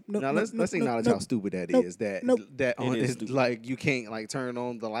 nope. Now let's acknowledge how stupid that nope, is. That nope. that on It is is stupid. like you can't like turn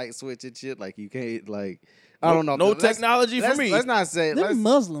on the light switch and shit. Like you can't like I don't know. No Let's- technology for me. Let's not say. Them Let's,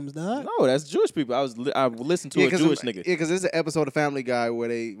 Muslims, dog. No, that's Jewish people. I listened to a Jewish nigga. Yeah, because there's an episode of Family Guy where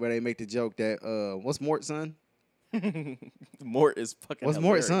they make the joke that what's Mort's son? Mort is fucking. What's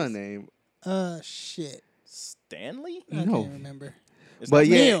Mort's hilarious. son name? Shit. Stanley? I No. can't remember. But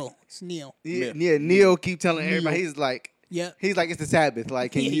yeah, Neil. It's Neil. yeah, Neil keep telling everybody Neil. he's like. Yep. He's like, it's the Sabbath.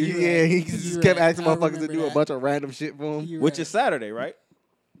 Like, can Yeah, you? you're Yeah, right. he just You're kept right. asking I motherfuckers to remember do a that. bunch of random shit for him. You're Which right. is Saturday, right?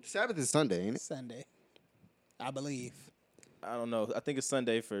 Sabbath is Sunday, ain't it? Sunday, I believe. I don't know. I think it's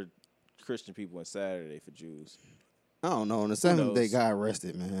Sunday for Christian people and Saturday for Jews. I don't know. On the seventh day, knows? got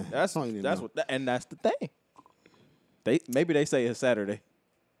arrested, man. That's I don't even that's know. what, and that's the thing. Maybe they say it's Saturday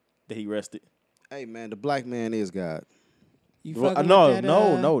that he rested. Hey, man, the black man is God. You Well, fucking no, with that,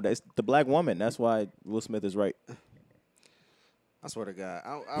 no, that's the black woman. That's why Will Smith is right. I swear to God,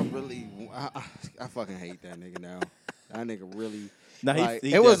 I really, I fucking hate that nigga now. That nigga really. Nah, Like,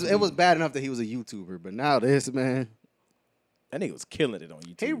 he it was definitely- bad enough that he was a YouTuber, but now this man, That nigga was killing it on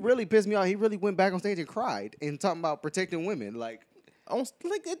YouTube. he really pissed me off. He really went back on stage and cried and talking about protecting women. Like,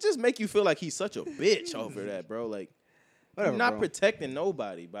 Like it just make you feel like he's such a bitch over that, bro. Like whatever, you're not bro. protecting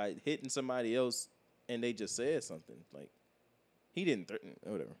nobody by hitting somebody else and they just said something. Like he didn't threaten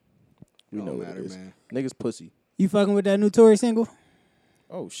whatever. We Don't know what matter, it is. man. Niggas pussy. You fucking with that new Tory single?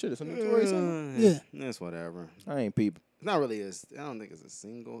 Oh shit, it's a notorious song. Yeah. That's whatever. I ain't peep. It's not really I don't think it's a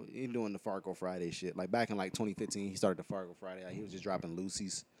single. He's doing the Fargo Friday shit. Like back in like 2015, he started the Fargo Friday. Like, he was just dropping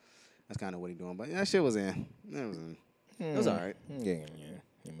Lucy's. That's kind of what he doing. But that shit was in. It was in. It was all right. Yeah.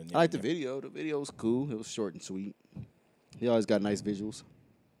 I like the video. The video was cool. It was short and sweet. He always got nice visuals.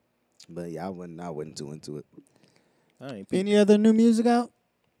 But yeah, I wasn't too into it. I ain't peep. Any other new music out?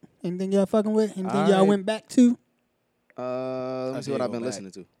 Anything y'all fucking with? Anything y'all I- went back to? Let me see did what I've go been back.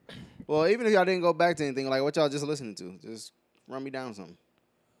 listening to. Well, even if y'all didn't go back to anything, like what y'all just listening to, just run me down something.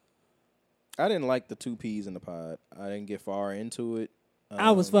 I didn't like the 2 Ps in the pod. I didn't get far into it.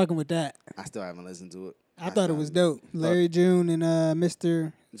 I was fucking with that. I still haven't listened to it. I thought it was dope. Larry June and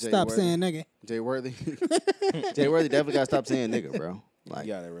Mr. Jay Stop Worthy. saying nigga. Jay Worthy. Jay Worthy definitely got to stop saying nigga, bro. Like,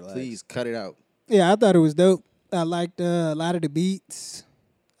 You gotta relax. please cut it out. Yeah, I thought it was dope. I liked a lot of the beats.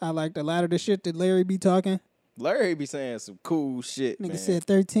 I liked a lot of the shit that Larry be talking. Larry be saying some cool shit, Nigga man. said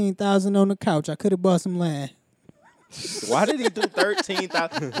 13,000 on the couch. I could have bought some land. Why did he do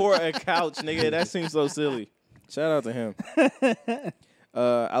 13,000 for a couch, nigga? That seems so silly. Shout out to him.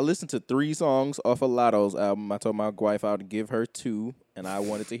 I listened to 3 songs off of Lotto's album. I told my wife I would give her 2, and I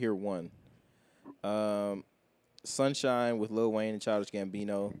wanted to hear 1. Sunshine with Lil Wayne and Childish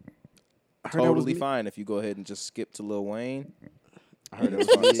Gambino. I heard that was Totally me. fine if you go ahead and just skip to Lil Wayne. I heard it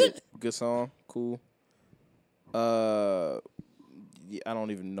was me. Good song, cool. Yeah, I don't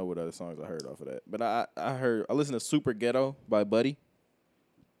even know what other songs I heard off of that. But I listened to Super Ghetto by Buddy.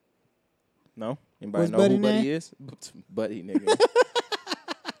 No? Anybody What's know Buddy who Buddy name? is? Buddy, nigga.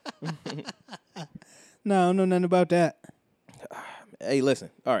 No, I don't know nothing about that. Hey, listen.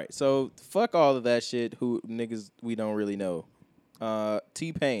 All right, so fuck all of that shit. Who niggas we don't really know.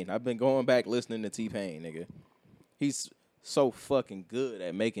 T-Pain. I've been going back listening to T-Pain, nigga. He's so fucking good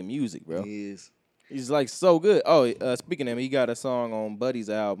at making music, bro. He is. He's like so good. Oh, speaking of him, he got a song on Buddy's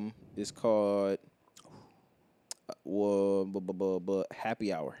album. It's called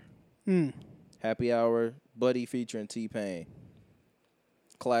Happy Hour. Happy Hour. Buddy featuring T-Pain.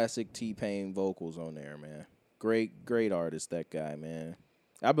 Classic T-Pain vocals on there, man. Great artist, that guy, man.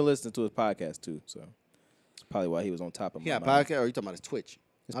 I've been listening to his podcast too, so that's probably why he was on top of He my got a mind. podcast, or you talking about his Twitch?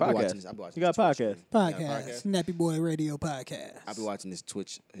 His I'll be podcast. watching this. I'll be watching He got his Twitch podcast. stream. He got a Podcast. podcast? Snappy Boy Radio Podcast. I'll be watching his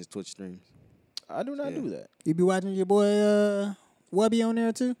Twitch streams. I do not do that. You be watching your boy Wubby on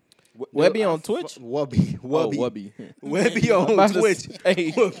there too? Webby on Twitch? Wubby. Oh, Wubby. Webby I'm on about to Twitch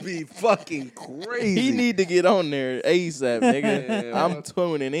say- would be fucking crazy. He need to get on there ASAP, nigga. Yeah. I'm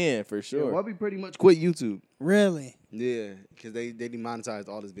tuning in for Yeah, sure. Wubby pretty much quit YouTube. Really? Yeah, because they demonetized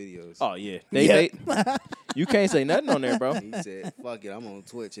all his videos. Oh yeah, they you can't say nothing on there, bro. He said, "Fuck it, I'm on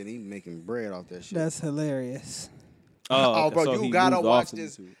Twitch," and he making bread off that shit. That's hilarious. Oh, bro, so you he gotta moved watch off of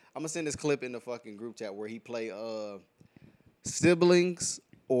this. YouTube. I'm gonna send this clip in the fucking group chat where he play siblings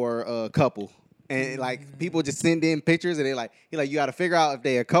or a couple, and like people just send in pictures, and he like you gotta figure out if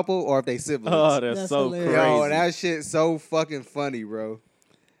they a couple or if they siblings. Oh, that's That's so hilarious. crazy. Yo, that shit's so fucking funny, bro.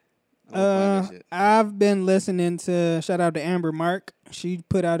 I'm gonna find that shit. I've been listening to shout out to Amber Mark. She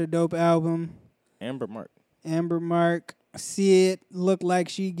put out a dope album. Amber Mark. Amber Mark. Sid looked like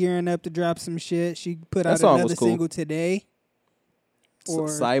she gearing up to drop some shit. She put That out song another was cool. single today. Or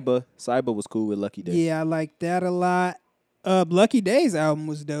Cyber was cool with Lucky Day. yeah, I like that a lot. Lucky Day's album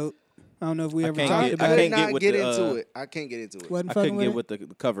was dope. I don't know if we I ever can't talked get- about I it. can't could get not with get the, into it. I can't get into it. Wasn't I fucking couldn't with get it? with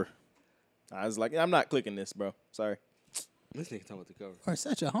the cover. I was like, I'm not clicking this, bro. Sorry. This nigga talking about the cover. Or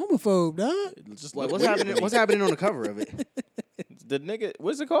such a homophobe, dog. It just What, looked what's weird to happening? me. What's happening on the cover of it? The nigga,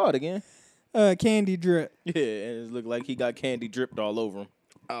 what's it called again? Candy Drip. Yeah, and it looked like he got candy dripped all over him.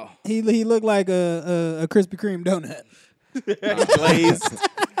 Oh, He looked like a Krispy Kreme donut. Glazed.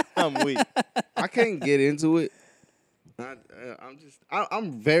 I'm weak. I can't get into it.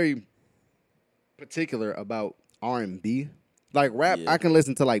 I'm very particular about R&B. Like rap, Yeah. I can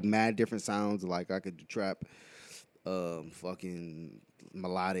listen to like mad different sounds. Like I could do trap, fucking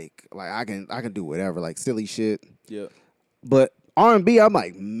melodic. Like I can do whatever, like silly shit. Yeah. But R&B, I'm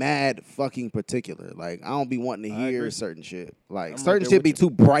like mad fucking particular. Like I don't be wanting to I hear agree. certain shit. Like I'm certain right there shit with be you. too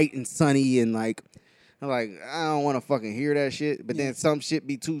bright and sunny and like I'm like I don't want to fucking hear that shit. But then some shit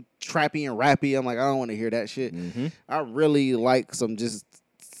be too trappy and rappy. I'm like I don't want to hear that shit. Mm-hmm. I really like some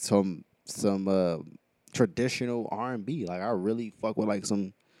traditional R&B. Like I really fuck with like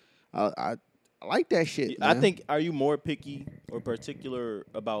some. I like that shit. I man. think. Are you more picky or particular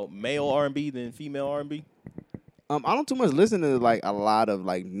about male R&B than female R&B? I don't too much listen to like a lot of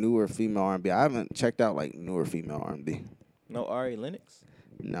like newer female R&B. I haven't checked out like newer female R&B. No Ari Lennox.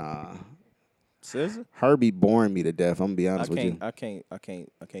 Nah, SZA. her be boring me to death. I'm gonna be I honest with you.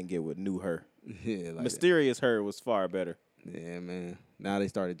 can't get with new her. Yeah, like, Mysterious her was far better. yeah, man. Now they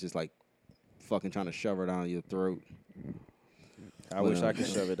started just like fucking trying to shove her down your throat. I wish I could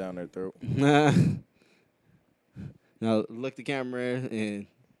shove it down their throat. Now look the camera and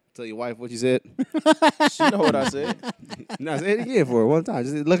tell your wife what you said. She know what I said. No, say it again for her one time.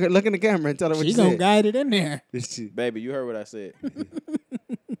 Just look in the camera and tell her what She you gonna said. guide it in there. Baby, you heard what I said.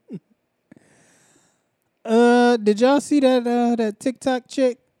 Did y'all see that TikTok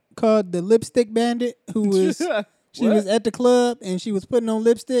chick called the Lipstick Bandit who was she What? was at the club and she was putting on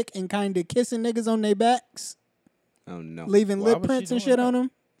lipstick and kind of kissing niggas on their backs, Oh no. leaving Why lip was she prints and doing shit that? on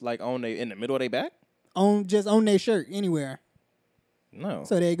them, Like in the middle of their back? on their shirt anywhere. No.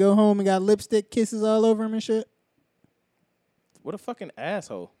 So they go home and got lipstick kisses all over them and shit. What a fucking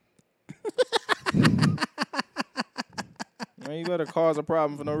asshole. Man, you better cause a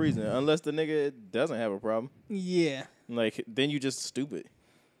problem for no reason. Unless the nigga doesn't have a problem. Yeah, Like, then you just stupid.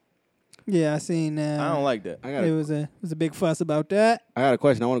 yeah, I seen. I don't like that. It was a big fuss about that. I got a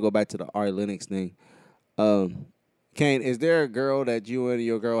question. I want to go back to the Ari Lennox thing. Kane, is there a girl that you and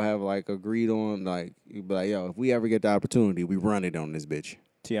your girl have like agreed on? Like, you be like, yo, if we ever get the opportunity, we run it on this bitch.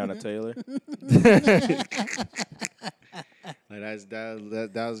 Tiana Taylor. Like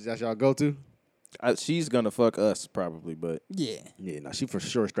that's y'all go to. She's gonna fuck us probably, but Yeah. Yeah, no, she for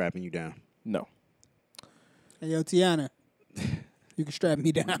sure strapping you down. no. Hey, yo, Tiana, you can strap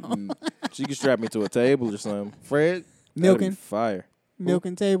me down. She can strap me to a table or something. Fred, That'd be Milking, fire.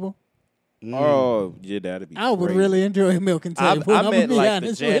 milking table. Oh, yeah, that'd be I would great. really enjoy a milking table. I I'ma meant be like the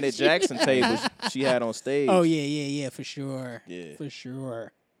honest with Janet you. Jackson table she had on stage. Oh yeah, for sure. Yeah. For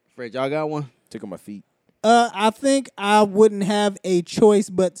sure. Fred, y'all got one? Took on my feet. I think I wouldn't have a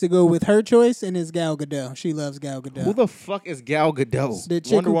choice but to go with her choice, and it's Gal Gadot. She loves Gal Gadot. Who the fuck is Gal Gadot? the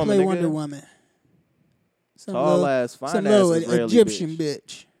chick Wonder who Woman, play nigga? Wonder Woman. Some Tall little, ass, fine some ass little Israeli Egyption bitch.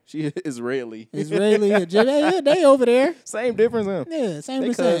 bitch. She Israeli. Israeli, Egyptian. Yeah, they over there. Same difference, huh? Yeah, same They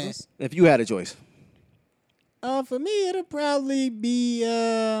to same. cousins. If you had a choice, For me, it'll probably be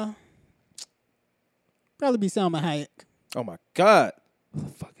Salma Hayek. Oh my God.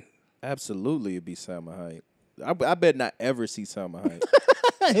 fuck it. Absolutely, it'd be Salma Hayek. I bet not ever see Salma Hayek.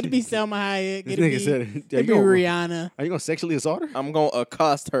 It'd be Salma Hayek. This It'd nigga be, said, it'd be Rihanna. Are you gonna sexually assault her? I'm gonna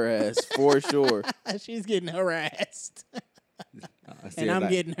accost her ass for sure. She's getting harassed, I see and her I'm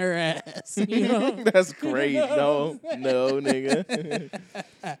like- getting her ass. You know? That's crazy. No, nigga.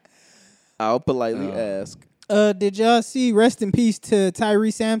 I'll politely ask. Did y'all see rest in peace to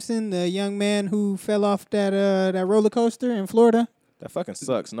Tyree Sampson, the young man who fell off that roller coaster in Florida? That fucking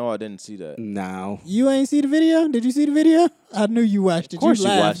sucks. No, I didn't see that. No. You ain't see the video? Did you see the video? I knew you watched it. Of course you you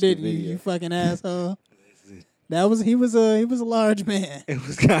laughed, watched the didn't you? video. You fucking asshole. He was a large man. It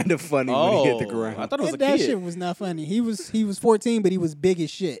was kind of funny when he hit the ground. I thought it was a That kid. shit was not funny. He was 14, but he was big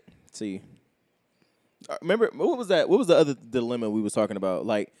as shit. See, remember what was that? What was the other dilemma we was talking about?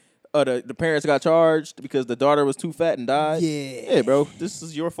 Like, the parents got charged because the daughter was too fat and died. Yeah. bro. This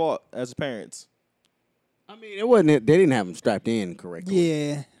is your fault as parents I mean, it wasn't. They didn't have him strapped in correctly.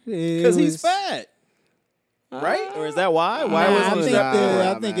 Yeah. because he's fat, right? Or is that why? Why Nah, wasn't I it think, strapped in?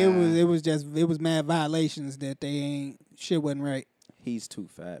 Nah, I think man. it was just mad violations that shit wasn't right. He's too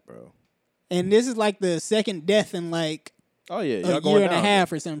fat, bro. And this is like the second death in like Oh yeah, a y'all going year and a down.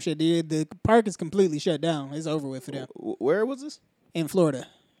 half or some shit. The park is completely shut down. It's over with for them Where was this? in Florida.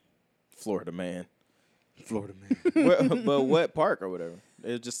 Florida, man. Florida man. But what park or whatever?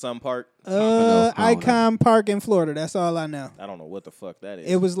 It was just some park. Pompano. Icon Park in Florida. That's all I know. I don't know what the fuck that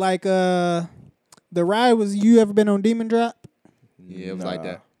is. It was like the ride was. You ever been on Demon Drop? Yeah, it was like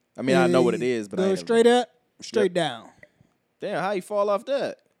that. I mean, I know what it is, but I go ain't straight up, straight down. Damn, how you fall off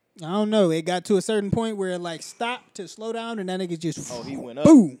that? I don't know. It got to a certain point where it like stopped to slow down, and that nigga just Oh, he went up.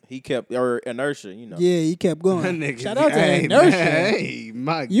 boom. He kept or inertia, you know. Yeah, he kept going. Nigga, Shout out to hey, inertia. man, hey,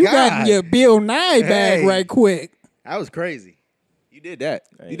 my You God. got your Bill Nye bag Hey. right quick. That was crazy. You did that.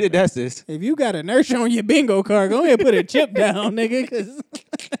 Hey, You did that, sis. If you got inertia on your bingo card, go ahead and put a chip down, nigga. 'Cause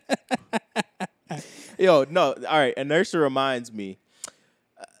Yo, no, all right. Inertia reminds me.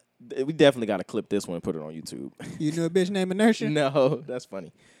 We definitely got to clip this one and put it on YouTube. you know a bitch named Inertia? No, that's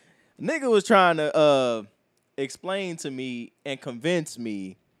funny. Nigga was trying to explain to me and convince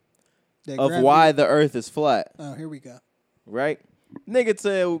me That of gravity- why the Earth is flat. Oh, here we go. Right? Nigga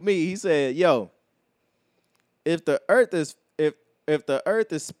told me, he said, "Yo, if the Earth is if the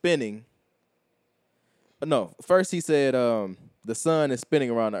Earth is spinning, no. First he said the sun is spinning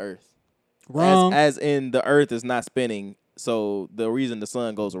around the Earth, Wrong. as in the Earth is not spinning. So the reason the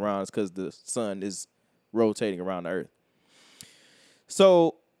sun goes around is because the sun is rotating around the Earth.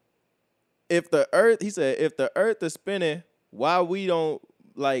 So if the Earth, he said, if the Earth is spinning, why we don't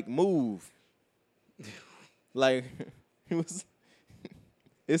like move? Like it was.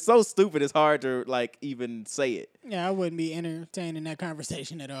 It's so stupid. It's hard to like even say it. Yeah, I wouldn't be entertaining that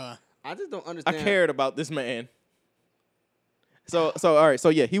conversation at all. I just don't I understand. cared about this man. So all right. So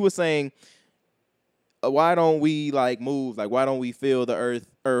yeah, he was saying, why don't we like move? Like why don't we feel the earth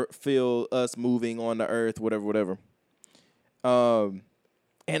or feel us moving on the earth? Whatever. And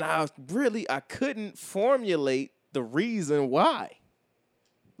I couldn't formulate the reason why.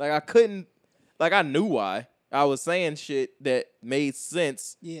 Like I couldn't. Like I knew why. I was saying shit that made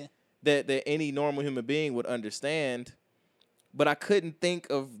sense. Yeah. That any normal human being would understand, but I couldn't think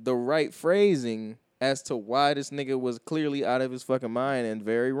of the right phrasing as to why this nigga was clearly out of his fucking mind and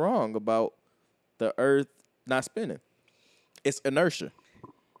very wrong about the earth not spinning. It's inertia.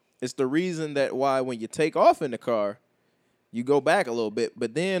 It's the reason that why when you take off in the car, you go back a little bit,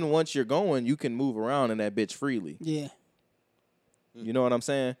 but then once you're going, you can move around in that bitch freely. Yeah. You know what I'm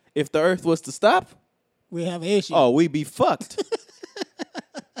saying? If the earth was to stop, We have an issue. oh, we be fucked.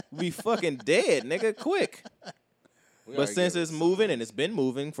 We fucking dead, nigga, quick. But since it's moving and it's been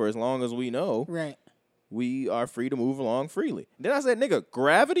moving for as long as we know, Right. we are free to move along freely. Then I said, nigga,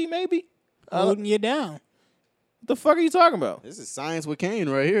 gravity maybe? Holding you down. What the fuck are you talking about? This is science with Kane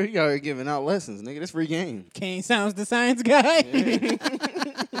right here. He out here giving out lessons, nigga. This free game. Kane sounds the science guy.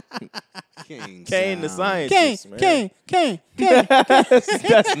 Kane, Kane the sound. scientist, man. Kane.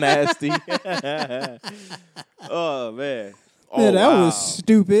 That's nasty. Oh, man. Oh, Yeah, that wow. was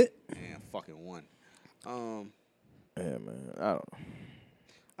stupid. Man, fucking one. Yeah, man. I don't know.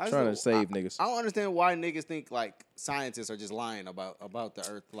 I just Trying to don't- save niggas. I don't understand why niggas think like scientists are just lying about the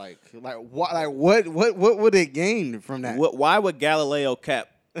Earth. Like what would it gain from that? Why would Galileo cap?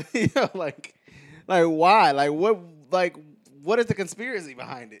 You know, like why? What is the conspiracy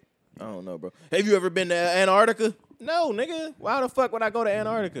behind it? I don't know, bro. Have you ever been to Antarctica? No, nigga. Why the fuck would I go to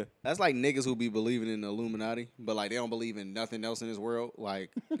Antarctica? That's like niggas who be believing in the Illuminati, but like they don't believe in nothing else in this world, like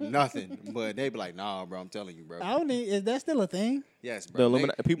nothing. But they be like, nah, bro, I'm telling you, bro. I don't need, is that still a thing? Yes, The bro.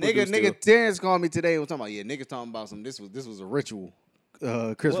 Illuminati- people do nigga, still. Terrence called me today. Was talking about niggas talking about some. This was a ritual.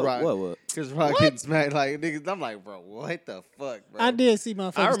 Chris Rock. What? Chris Rock getting smacked like niggas. I'm like, bro, what the fuck, bro? I did see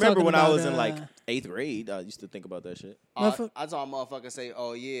motherfuckers I remember talking when I about, was in like 8th grade, I used to think about that shit. I saw a motherfucker say,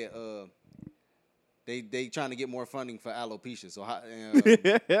 "Oh yeah, they trying to get more funding for alopecia." So I'm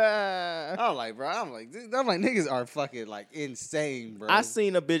like, bro, I'm like, niggas are fucking like insane, bro. I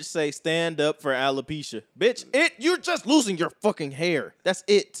seen a bitch say, "Stand up for alopecia." Bitch, you're just losing your fucking hair. That's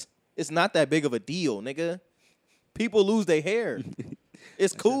it. It's not that big of a deal, nigga. People lose their hair.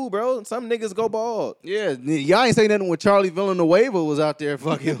 It's cool, bro. Some niggas go bald. Yeah, y'all ain't saying nothing when Charlie Villanueva was out there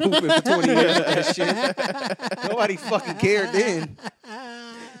fucking hooping for 20 years with that shit. Nobody fucking cared then.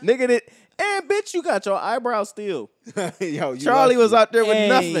 Nigga, and bitch, you got your eyebrows still. Yo, Charlie was out there with Hey,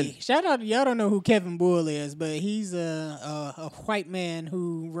 nothing. Shout out to y'all. Don't know who Kevin Bull is, but he's a white man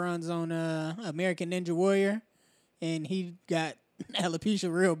who runs on American Ninja Warrior, and he got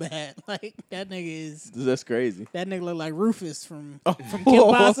alopecia real bad. Like that nigga That's crazy. that nigga look like Rufus from Kim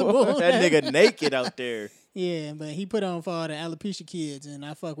Possible. That nigga naked out there. Yeah, but he put on for all the alopecia kids, and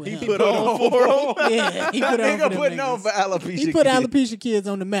I fuck with him. He put on for him. Yeah, he put on for Nigga them putting on niggas. for alopecia. He put kids. alopecia kids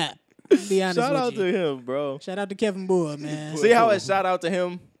on the map. Be honest Shout with out you. to him, bro. Shout out to Kevin Bull, man. See how it shout out to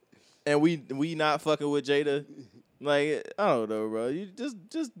him, and we not fucking with Jada. Like I don't know, bro. You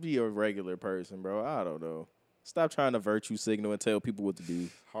just be a regular person, bro. I don't know. Stop trying to virtue signal and tell people what to do.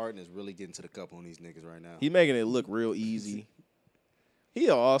 Harden is really getting to the cup on these niggas right now. He making it look real easy. He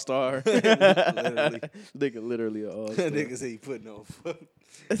an all-star. Literally. Nigga literally an all-star. Niggas say he putting on for.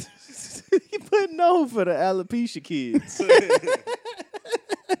 He putting on for the alopecia kids.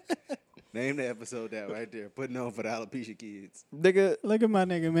 Name the episode that right there. Putting on for the alopecia kids. Nigga, Look at my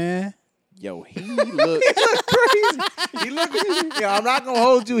nigga, man. yo, he look. Crazy. He look. Yeah, I'm not gonna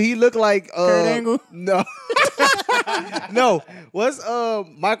hold you. He looked like Kurt Angle? No. No. What's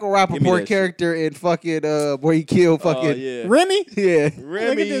Michael me that Rappaport shit. character in fucking where he killed Oh, fucking yeah. Remy? yeah.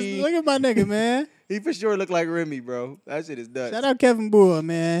 Remy. Look at my nigga, man. He for sure looked like Remy, bro. That shit is nuts. Shout out Kevin Bull,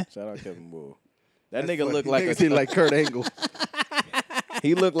 man. Shout out Kevin Bull. That That's nigga funny. looked like Nigga seem like Kurt Angle.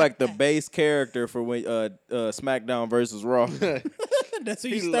 he looked like the base character for when SmackDown versus Raw. That's what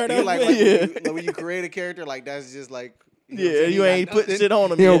He you start he off like with. when you create a character like that's just like you know what I'm Yeah, saying? He you got ain't putting nothing. shit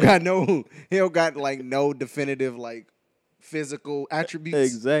on him He don't yet. got he don't got like no definitive like physical attributes.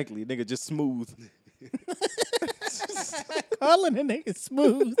 Exactly, nigga, just smooth. Calling a nigga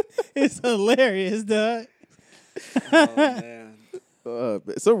smooth is hilarious, dog. Oh man.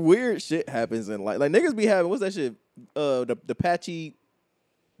 Some weird shit happens in life. Like niggas be having what's that shit? The patchy,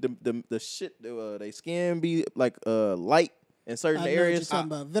 the shit. They skin be like light in certain I know what you're areas.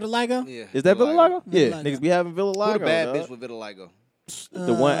 talking about. Vitiligo? Yeah. Is that vitiligo? Yeah, Vitiligo. niggas be having vitiligo. Who the bad dog. bitch with vitiligo?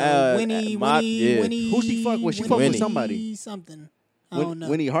 The one Winnie, yeah. Winnie. Who she fuck with? She Winnie fuck with somebody. Something. I don't know.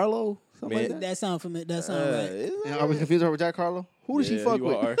 Winnie Harlow? Something Man. like that? That sound familiar. That sound right. Yeah, are we confusing her with Jack Harlow? Who does she Yeah, fuck you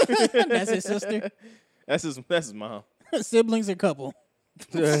with? are. That's his sister. That's his mom. Siblings or couple.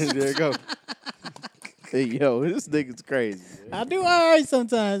 there you go. Hey yo, this nigga's crazy. I do all right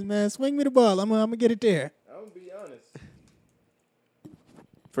sometimes, man. Swing me the ball. I'm gonna get it there. I'm gonna be honest.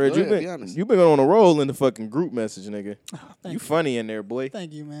 Fred, Go ahead, be honest. you been on a roll in the fucking group message, nigga. Thank You funny in there, boy.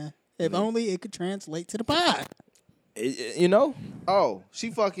 Thank you, man. If only it could translate to the pod. You know Oh, she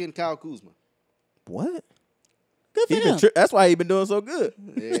fucking Kyle Kuzma. what? Good for He been him. that's why he been doing so good.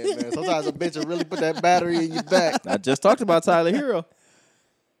 Yeah, man. Sometimes a bitch will really put that battery in your back. I just talked about Tyler Hero.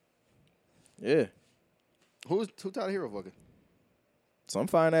 Yeah, Who Tyler Hero fucking? some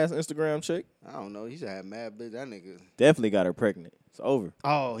fine ass Instagram chick I don't know. He should have mad bitch. That nigga. definitely got her pregnant. It's over.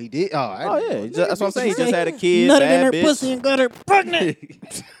 Oh, he did? Oh, Oh yeah, that's what I'm saying. He just had a kid, Nutted in bad her bitch. pussy and got her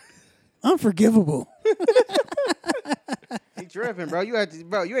pregnant. Unforgivable. He tripping, bro. You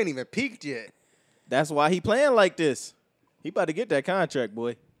ain't even peaked yet. That's why he playing like this. He about to get that contract,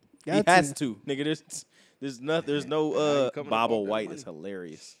 boy. He Got has to. to, nigga. There's no you coming up Bobble off that White money. is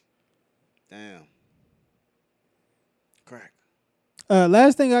hilarious. Damn. Crack.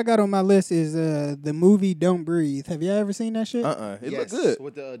 Last thing I got on my list is the movie Don't Breathe. Have you ever seen that shit? It Yes, look good.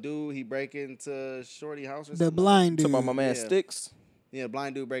 With the dude, he break into Shorty house or The something. blind dude. Talking about my man Yeah. Sticks. Yeah,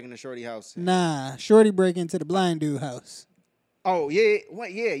 blind dude breaking the Shorty house. Nah, Shorty break into the blind dude house. Oh, yeah.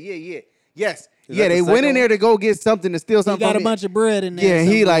 What? Yeah. Yes. Is Yeah, that the they went second in there to go get something to steal He something. got a from bunch of bread in there. Yeah,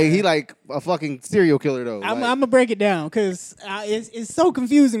 somewhere. he like a fucking serial killer though. I'm Like, gonna break it down because it's so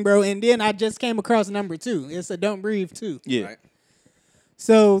confusing, bro. And then I just came across number 2. It's a Don't Breathe 2. Yeah. Right.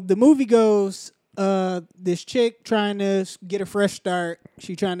 So the movie goes, this chick trying to get a fresh start.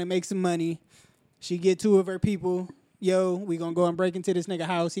 She trying to make some money. She get 2 of her people. Yo, we gonna go and break into this nigga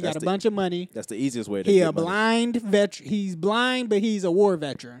house. He got a bunch of money. That's the easiest way to He get a money. blind veteran. He's blind, but he's a war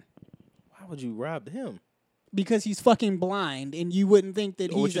veteran Why would you rob him? because he's fucking blind, and you wouldn't think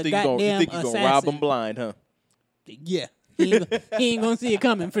that What he's you a think you goddamn think you assassin. gonna rob him blind, huh? Yeah, he ain't gonna see it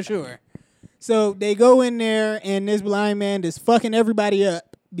coming for sure. So they go in there, and this blind man is fucking everybody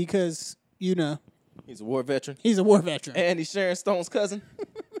up because you know He's a war veteran. he's a war veteran. And he's Sharon Stone's cousin.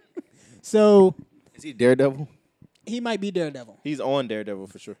 So Is he Daredevil? he might be Daredevil. He's on Daredevil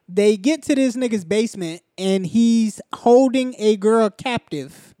for sure. They get to this nigga's basement, and he's holding a girl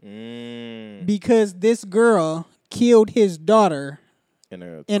captive because this girl killed his daughter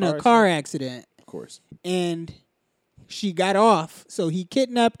in a car accident, Of course. and she got off. So he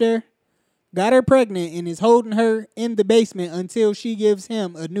kidnapped her, got her pregnant, and is holding her in the basement until she gives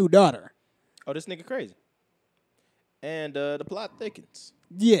him a new daughter. Oh, this nigga crazy. And the plot thickens.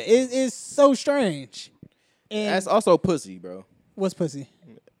 Yeah, it's so strange. And That's also pussy, bro. what's pussy?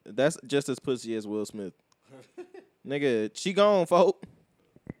 That's just as pussy as Will Smith. Nigga, she gone, folk.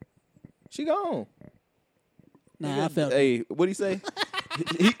 She gone. Nah, I felt it. Hey, what'd he say?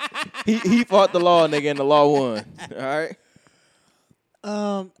 he fought the law, nigga, and the law won. All right?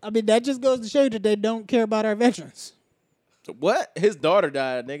 I mean, that just goes to show you that they don't care about our veterans. What? His daughter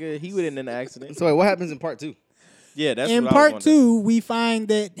died, nigga. He was in an accident. So wait, what happens in part 2? Yeah, that's In what I was part wondering. 2, we find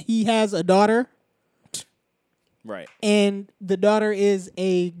that he has a daughter, Right. and the daughter is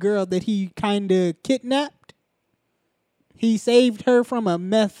a girl that he kind of kidnapped. He saved her from a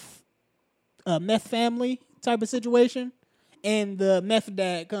meth family type of situation, and the meth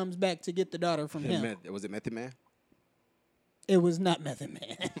dad comes back to get the daughter from him. Was it Method Man? It was not Method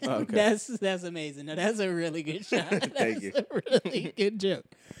Man. Okay. That's amazing. Now, that's a really good shot. Thank you. That's a really good joke.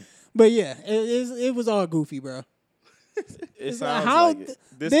 But yeah, it was all goofy, bro. It sounds How like it.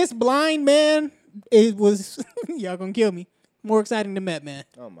 this blind man, it was y'all gonna kill me. More exciting than Met Man.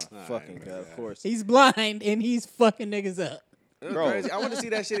 Oh my fucking god! Of course. He's blind and he's fucking niggas up. It was Bro. crazy. I want to see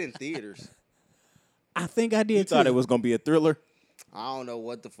that shit in theaters. I think I did You too. thought it was gonna be a thriller. I don't know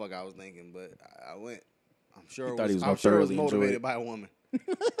what the fuck I was thinking, but I went. I'm sure You it thought was, he was I'm gonna sure it was thoroughly enjoy motivated it. by a woman.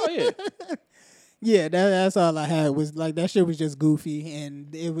 Oh yeah. Yeah, that's all I had was like that shit was just goofy and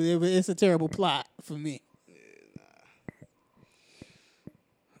it's a terrible plot for me.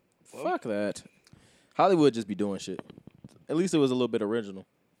 Fuck that. Hollywood just be doing shit. At least it was a little bit original.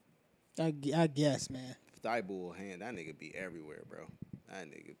 I guess, man. Thigh bull hand, that nigga be everywhere, bro. That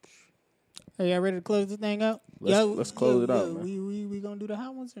nigga. Are y'all ready to close this thing out? Let's close it out, man. We gonna do the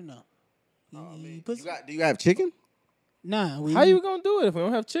hot ones or no? Do you have chicken? Nah, How you gonna do it if we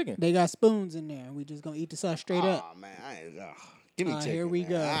don't have chicken? They got spoons in there. We just gonna eat the sauce straight up. Oh man, give me chicken. Here we man.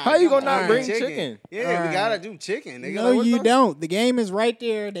 go. How you gonna not All bring right. chicken? Yeah, All we right. gotta do chicken. Nigga. No, Like, what's you up? don't. The game is right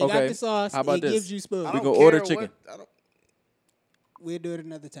there. They got Okay. the sauce. How about it this? gives you spoons. I We don't gonna order care chicken. what- I don't- We'll do it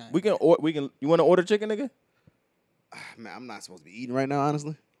another time. We can. You want to order chicken, nigga? Man, I'm not supposed to be eating right now,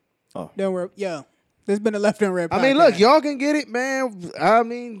 honestly. Don't worry. Yo, this has been a Left and Right podcast. I mean, look, y'all can get it, man. I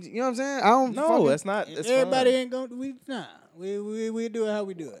mean, you know what I'm saying? I don't. No, fucking, that's not. It's Everybody fine. ain't going to. We do it how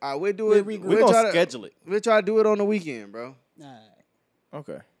we do it. All right, we'll do We it. regroup. We're We'll gonna try to schedule it. We'll try to do it on the weekend, bro. All right.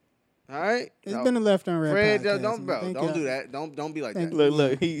 Okay. All right. It's No. been a Left and Right Fred, podcast. don't, bro, Thank don't y'all. do that. Don't be like Thank that. you.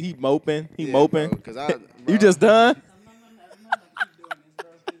 Look, he moping. He Yeah, moping. bro, 'cause I- You bro. just done?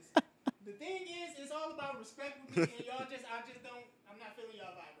 The thing is, it's all about respect with me, and y'all just, I'm not feeling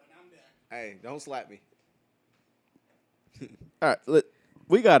y'all vibrant. I'm done. Hey, don't slap me. All right. Look,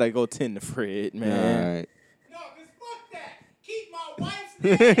 we gotta go tend to Fred, man. No, because fuck that. Keep my wife's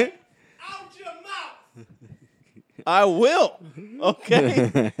name out your mouth. I will.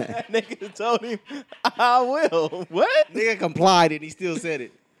 Okay. That nigga told him I will. What? Nigga complied and he still said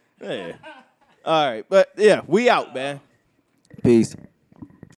it. Yeah. All right, but yeah, we out, man. Peace.